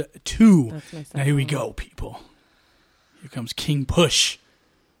round two. That's my now here we go, people. Here comes King Push.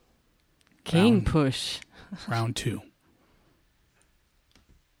 King Push. Round two.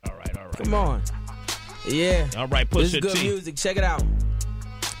 All right. Come on. Yeah. All right, push this it. This is good music. Check it out.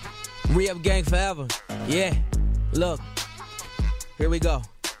 Re-up gang forever. Yeah. Look. Here we go.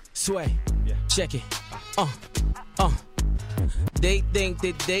 Sway. Yeah. Check it. They think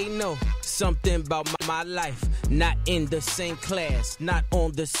that they know something about my life. Not in the same class, not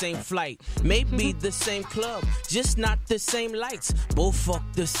on the same flight. Maybe the same club, just not the same lights. Both fuck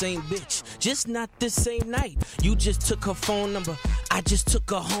the same bitch, just not the same night. You just took her phone number, I just took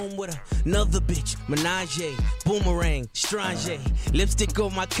her home with another bitch. Menage, boomerang, strange, lipstick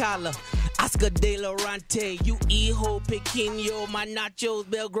on my collar. Oscar de la Rente, you hijo pequeño, my nachos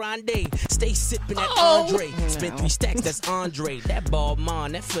Bel Grande. Stay sipping that Andre. Spent 3 stacks, that's Andre. That bald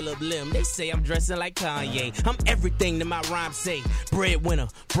man, that Phillip Lim. They say I'm dressing like Kanye. I'm everything that my rhymes say. Breadwinner,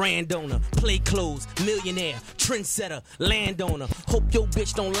 brand owner, play clothes, millionaire, trendsetter, landowner. Hope your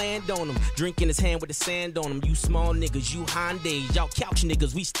bitch don't land on him. Drinking his hand with the sand on him. You small niggas, you Hyundais, y'all couch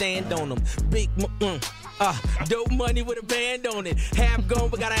niggas, we stand on them. Big dope money with a band on it. Half gone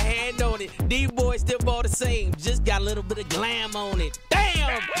but got a hand on it. These boys still all the same, just got a little bit of glam on it.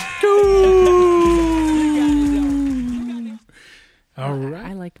 Damn! All right.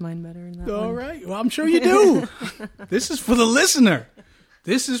 I liked mine better than that All one. right. Well, I'm sure you do. This is for the listener.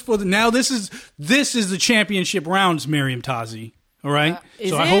 This is for the now. This is the championship rounds, Meriem Tazi. All right.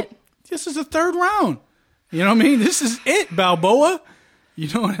 Is I it? hope this is the third round. You know what I mean? This is it, Balboa. You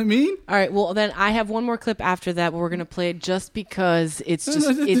know what I mean? All right. Well, then I have one more clip after that, but we're gonna play it just because we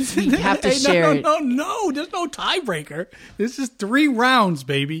have to share it. No. There's no tiebreaker. This is 3 rounds,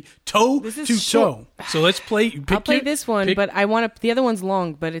 baby. Toe to toe. So let's play. I'll play this one, but I want to. The other one's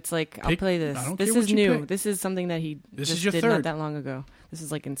long, but it's like I'll play this. I don't This care is what you new. pick. This is something that he just your did third. not that long ago. This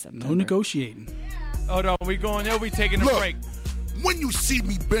is like in September. No negotiating. Hold on, we going there? We taking a break. When you see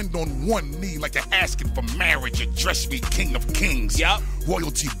me bend on one knee like you're asking for marriage, address me King of Kings. Yep.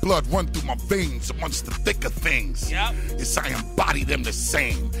 Royalty blood run through my veins amongst the thicker things. Yep. Yes, I embody them the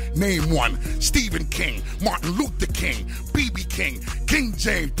same. Name one: Stephen King, Martin Luther King, B.B. King, King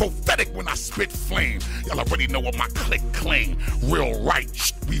James. Prophetic when I spit flame. Y'all already know what my clique claim. Real right,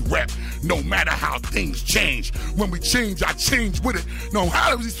 we rep. No matter how things change. When we change, I change with it. No,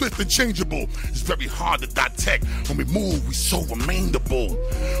 how is he swift and changeable? It's very hard to detect. When we move, we so remainable.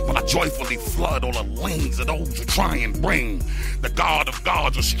 When I joyfully flood all the lanes of those who try and bring the God of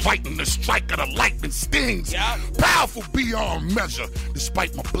gods will strike the strike of the lightning stings. Yep. Powerful beyond measure.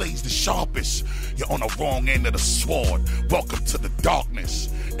 Despite my blades the sharpest, you're on the wrong end of the sword. Welcome to the darkness.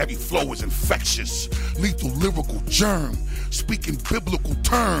 Every flow is infectious. Lethal lyrical germ. Speaking biblical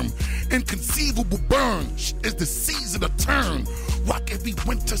term. Inconceivable burn is the season of turn. Rock every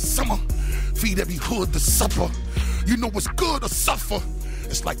winter, summer. Feed every hood to supper. You know what's good or suffer.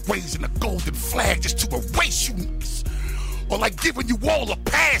 It's like raising a golden flag just to erase you niggas. Or like giving you all a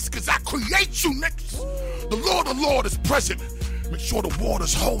pass cause I create you niggas. The Lord is present. Make sure the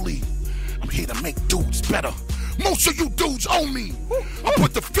water's holy. I'm here to make dudes better. Most of you dudes own me. I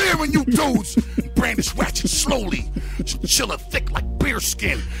put the fear in you dudes. Brandish ratchet slowly. Chiller thick like bear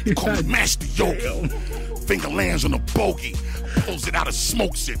skin. You call me Master Yogi. Finger lands on a bogey. Pulls it out and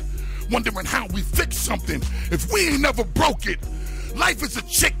smokes it. Wondering how we fix something if we ain't never broke it. Life is a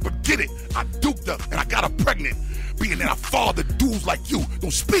chick, but get it. I duped her and I got her pregnant. Being that I father dudes like you.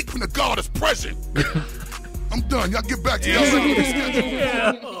 Don't speak when the God is present. I'm done. Y'all get back to y'all regular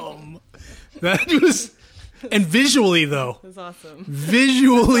schedule. That was... And visually, though. That's awesome.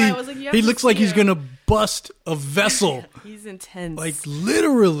 Visually, I was like, you have he to looks like see he's him. going to bust a vessel. He's intense. Like,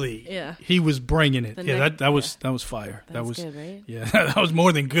 literally. Yeah. He was bringing it. The Yeah, neck- that was fire. That was good, right? Yeah, that was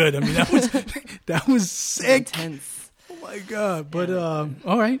more than good. I mean, that was sick. Intense. Oh, my God. But,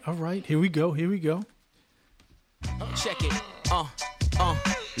 all right. Here we go. Check it.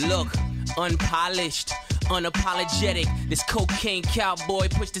 Look, unpolished, unapologetic. This cocaine cowboy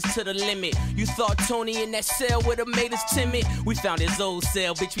pushed us to the limit. You thought Tony in that cell would have made us timid? We found his old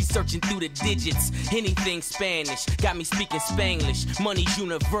cell, bitch. We searching through the digits. Anything Spanish, got me speaking Spanglish. Money's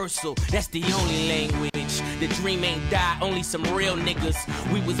universal, that's the only language. The dream ain't died, only some real niggas.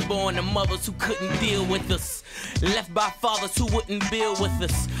 We was born to mothers who couldn't deal with us. Left by fathers who wouldn't build with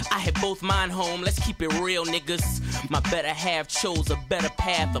us. I had both mine home, let's keep it real, niggas. My better half chose a better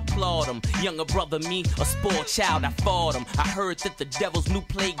path, applaud him. Younger brother me, a spoiled child, I fought him. I heard that the devil's new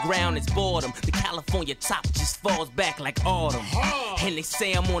playground is boredom. The California top just falls back like autumn. And they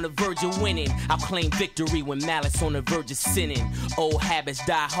say I'm on the verge of winning. I'll claim victory when malice on the verge of sinning. Old habits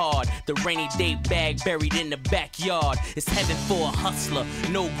die hard, the rainy day bag buried in the backyard. It's heaven for a hustler,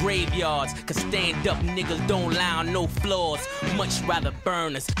 no graveyards. Cause stand up niggas don't lie on no floors. Much rather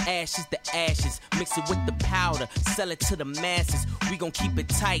burn us, ashes to ashes. Mix it with the powder, sell it to the masses. We gon' keep it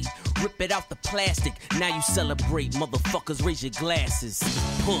tight, rip it out the plastic. Now you celebrate, motherfuckers, raise your glasses.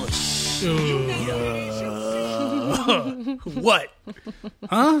 Push. What?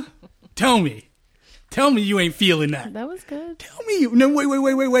 Huh? Tell me you ain't feeling that. That was good. Tell me you. No, wait,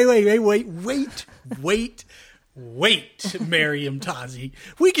 Meriem Tazi.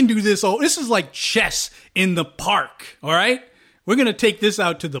 We can do this all. This is like chess in the park, all right? We're going to take this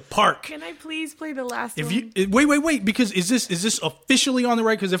out to the park. Can I please play the last If one? you wait, because is this officially on the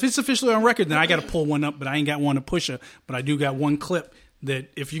record? Because if it's officially on record, then I got to pull one up, but I ain't got one to push her. But I do got one clip that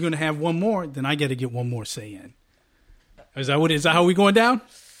if you're going to have one more, then I got to get one more say in. Is that how we going down?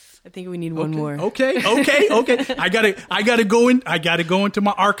 I think we need one more. Okay. I gotta go into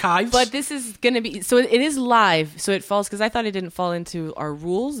my archives. But this is gonna be so. It is live, so it falls because I thought it didn't fall into our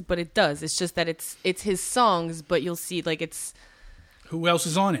rules, but it does. It's just that it's his songs, but you'll see like it's. Who else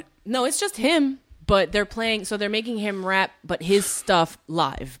is on it? No, it's just him. But they're playing, so they're making him rap, but his stuff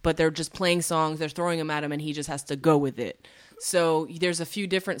live. But they're just playing songs. They're throwing them at him, and he just has to go with it. So there's a few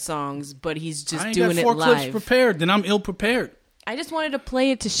different songs, but he's just doing it live. I ain't got 4 clips prepared. Then I'm ill prepared. I just wanted to play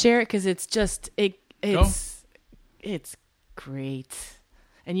it to share it because it's just it's great,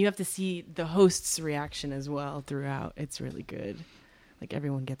 and you have to see the host's reaction as well throughout. It's really good. Like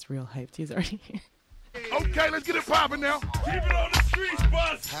everyone gets real hyped. He's already here. Okay, let's get it popping now. Keep it on the streets,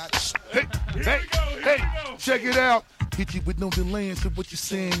 boss. Hey, check it out. Hit you with no delay, so what you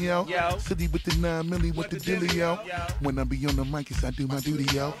saying, yo? City with the 9 milli, with the dilly, yo. When I be on the mic, I do my duty,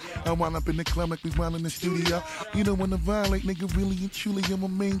 yo. I wind up in the club like we wild in the studio. You don't wanna violate, nigga, really and truly. I'm a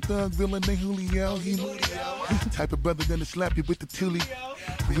main thug, villain, they Julio. He type of brother gonna slap you with the toolie.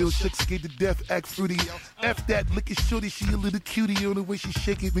 Real shit scared to death, act fruity. F that, look at shorty, she a little cutie. On the way she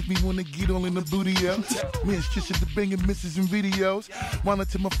shake it, make me wanna get all in the booty, yo. Me and Trisha the banging misses in videos. Wind up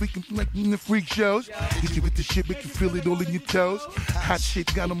to my freaking like in the freak shows. Hit you with the shit, make you feel it all in your toes. Hot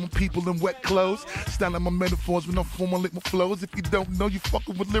shit got on my people in wet clothes. Styling my metaphors when I'm forming my flows. If you don't know, you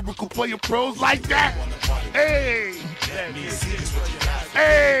fucking with lyrical player pros like that. Hey,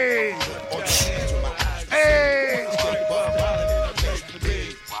 hey, hey.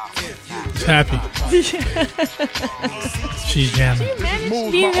 She's happy. She's jamming. Did you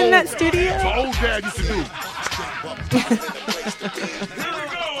manage being in that studio? My old dad used to do.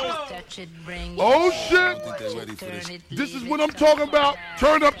 Oh shit! This is what I'm talking about.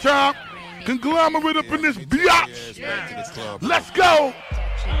 Turn up time. Conglomerate up in this biatch. Let's go.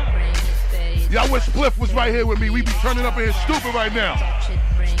 Y'all wish Spliff was right here with me. We be turning up in here stupid right now.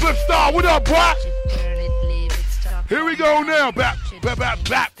 Spliff Star, what up, boy? Here we go now. Bap, bap, bap,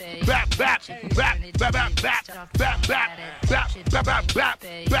 bap, bap, bap, bap, bap, bap, bap, bap, bap, bap, bap, bap,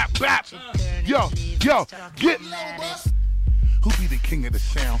 bap, bap. Yo, get. Who be the king of the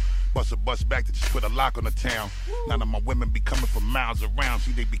sound? Bust a bus back to just put a lock on the town. None of my women be coming from miles around.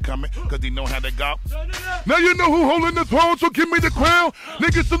 See, they be coming because they know how they go. Now you know who holding the throne, so give me the crown.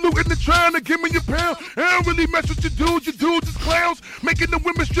 Niggas saluting the trying to give me your pound. I don't really mess with your dudes is clowns. Making the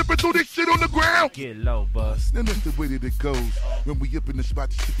women strip and throw this shit on the ground. Get low, bust. And that's the way that it goes. When we up in the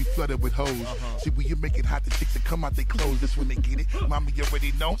spot, the shit be flooded with hoes. See, when you make it hot, the chicks that come out they clothes. That's when they get it. Mommy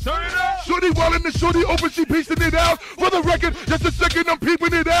already know. Turn it up. Shorty wildin' the shorty open, she piecing it out. For the record, just a second, I'm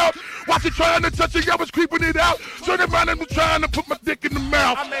peeping it out. Watch it trying to touch it, I was creeping it out. Turn it around and I'm trying to put my dick in the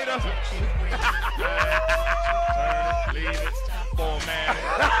mouth. I made a leave it, format.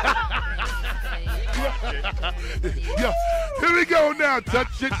 Yeah, here we go now.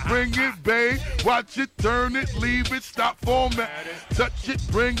 Touch it, bring it, babe. Watch it, turn it, leave it, stop, format. Touch it,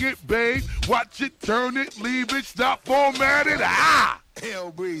 bring it, babe. Watch it, turn it, leave it, stop, format it. Ah! Hell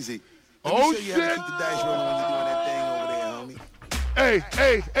breezy. Oh shit. shit. Keep the dice rolling when you're doing that thing over there, homie.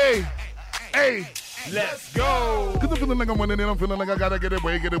 Hey. Let's go. Cause I'm feeling like I'm winning and I'm feeling like I gotta get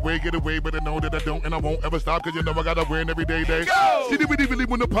away. But I know that I don't and I won't ever stop. Cause you know I gotta win every day. Go. See, they really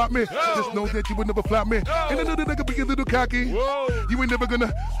wanna pop me. Go. Just know that you would never flop me. And I know that I could be a little cocky. Whoa. You ain't never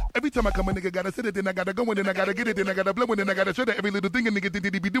gonna. Every time I come a nigga gotta sit it, then I gotta go and then I gotta get it, then I gotta blow and then I gotta show that every little thing a nigga think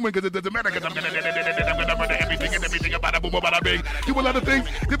that he be doing. Cause it doesn't matter. Cause I'm gonna murder everything and everything about a boom about a big. Do a lot of things.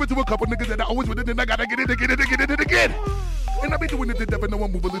 Give it to a couple niggas that I always with it, then I gotta get it again. And I be doing it to death and no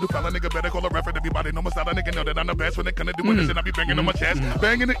one move a little fella nigga better call a reference. Everybody know my style, a nigga know that I'm the best when they kinda doing this and I be banging on my chest.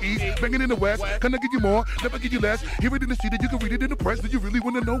 Banging in the east, banging in the west. Can I give you more? Never give you less. Hear it in the street and you can read it in the press. Do you really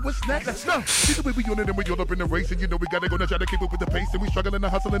wanna know what's next? Let's go. See the way we on it and we all up in the race and you know we gotta go and try to keep up with the pace and we struggling to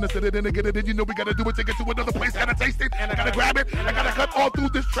hustle and to sit it and to get it and you know we gotta do it to get to another place. Gotta taste it and I gotta grab it. I gotta cut all through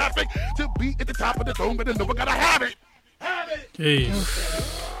this traffic to be at the top of the throne, but I know I gotta have it. Jeez.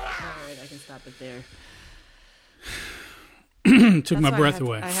 Alright, I can stop it there. Took That's my why breath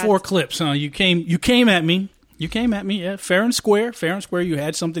away. 4 clips, huh? You came at me. Yeah, fair and square. You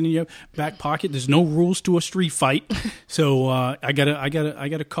had something in your back pocket. There's no rules to a street fight, so I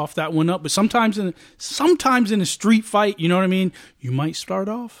gotta cough that one up. But sometimes in a street fight, you know what I mean. You might start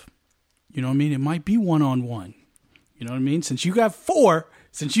off, you know what I mean. It might be 1-on-1. You know what I mean. Since you got 4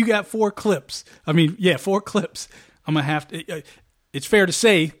 clips. 4 clips. I'm gonna have to. It's fair to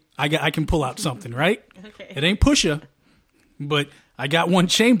say I can pull out something, right? Okay. It ain't Pusha. But I got one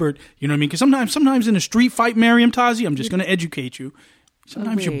chambered, you know what I mean? Because sometimes in a street fight, Meriem Tazi, I'm just going to educate you.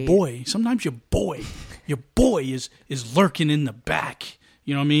 Sometimes your boy is lurking in the back.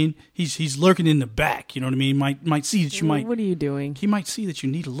 You know what I mean? He's lurking in the back. You know what I mean? Might see that you might. What are you doing? He might see that you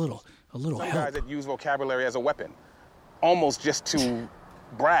need a little Some help. guys that use vocabulary as a weapon, almost just to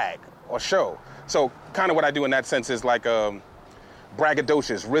brag or show. So kind of what I do in that sense is like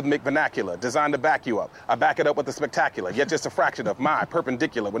braggadocious, rhythmic vernacular, designed to back you up. I back it up with the spectacular, yet just a fraction of my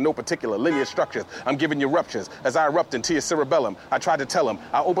perpendicular with no particular linear structures. I'm giving you ruptures as I erupt into your cerebellum. I tried to tell him,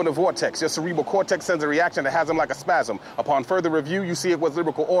 I open a vortex. Your cerebral cortex sends a reaction that has him like a spasm. Upon further review, you see it was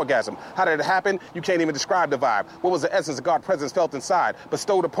lyrical orgasm. How did it happen? You can't even describe the vibe. What was the essence of God's presence felt inside,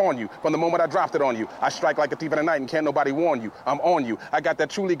 bestowed upon you from the moment I dropped it on you? I strike like a thief in the night and can't nobody warn you. I'm on you. I got that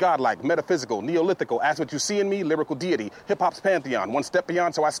truly godlike, metaphysical, neolithical, as what you see in me, lyrical deity, hip-hop's pantheon. Leon. One step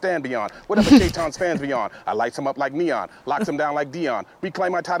beyond, so I stand beyond. Whatever Shaitan's fans beyond. I lights him up like neon. Locks him down like Dion.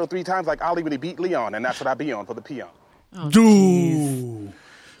 Reclaim my title 3 times like Ali when he beat Leon. And that's what I be on for the peon. Dude.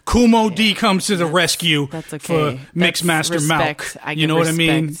 Kumo D comes to the rescue for Mixmaster Malk. You know what I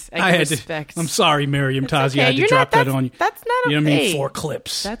mean? I'm sorry, Meriem Tazi. I had to drop that on you. That's not okay. You know what I mean? 4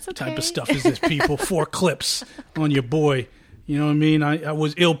 clips. That's okay. What type of stuff is this, people? 4 clips on your boy. You know what I mean? I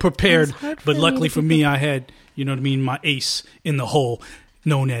was ill prepared, but luckily for me, I had, you know what I mean, my ace in the hole,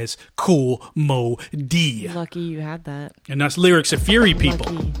 known as Cool Mo D. Lucky you had that. And that's Lyrics of Fury,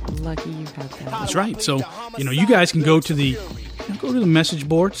 people. Lucky you had that. That's right. So, you know, you guys can go to the message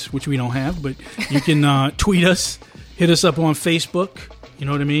boards, which we don't have, but you can tweet us, hit us up on Facebook. You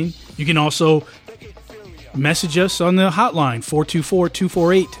know what I mean? You can also message us on the hotline,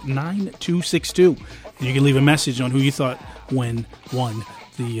 424-248-9262. And you can leave a message on who you thought won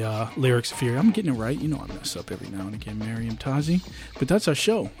the Lyrics of Fury. I'm getting it right. You know I mess up every now and again, Meriem Tazi. But that's our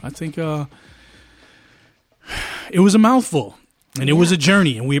show. I think it was a mouthful. And it was a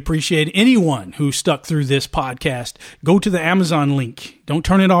journey, and we appreciate anyone who stuck through this podcast. Go to the Amazon link. Don't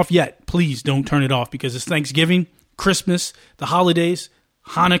turn it off yet. Please don't turn it off, because it's Thanksgiving, Christmas, the holidays,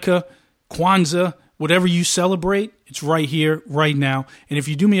 Hanukkah, Kwanzaa, whatever you celebrate, it's right here, right now. And if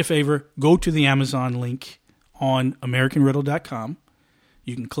you do me a favor, go to the Amazon link on AmericanRiddle.com.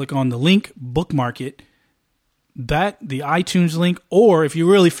 You can click on the link, bookmark it, the iTunes link, or if you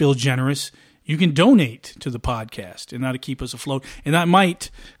really feel generous, you can donate to the podcast, and that'll keep us afloat. And that might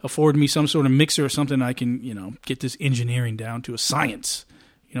afford me some sort of mixer or something I can, you know, get this engineering down to a science.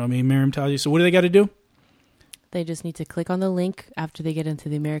 You know what I mean, Meriem Tazi? So what do they got to do? They just need to click on the link after they get into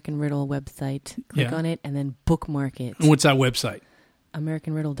the American Riddle website. Click on it and then bookmark it. And what's that website?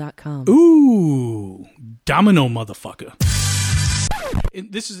 AmericanRiddle.com. Ooh, domino motherfucker.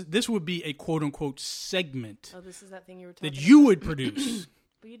 And this would be a quote-unquote segment this is that thing you were talking that you would produce.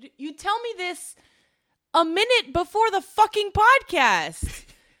 But you tell me this a minute before the fucking podcast.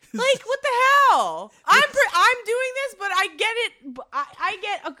 Like, what the hell? I'm doing this, but I get it.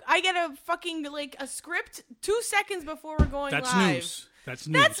 I get a fucking like a script 2 seconds before we're going live. That's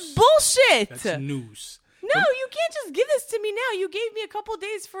news. That's bullshit. That's news. No, you can't just give this to me now. You gave me a couple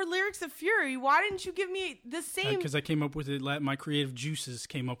days for Lyrics of Fury. Why didn't you give me the same? Because I came up with it. My creative juices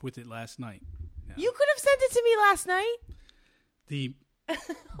came up with it last night. Yeah. You could have sent it to me last night. The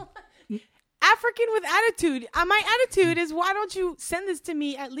African with attitude. My attitude is, why don't you send this to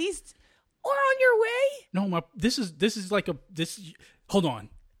me at least, or on your way? No, this is like hold on.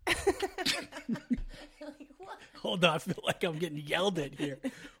 Hold on, I feel like I'm getting yelled at here.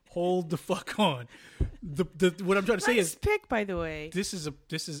 Hold the fuck on. What I'm trying to say is pick, by the way. This is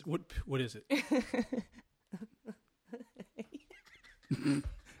what is it? Do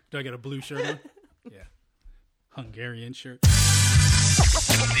I got a blue shirt on? Yeah. Hungarian shirt.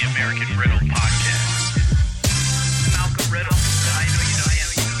 The American Riddle Podcast. Malcolm Riddle. I know you know I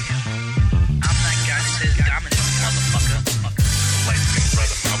am. I'm that guy that says dominant, motherfucker. The light-skinned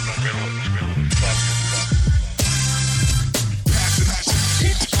brother Malcolm Riddle.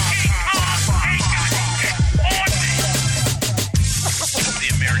 The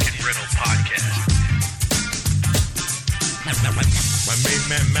American Riddle Podcast. My main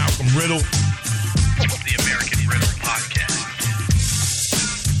man Malcolm Riddle. The American Riddle Podcast.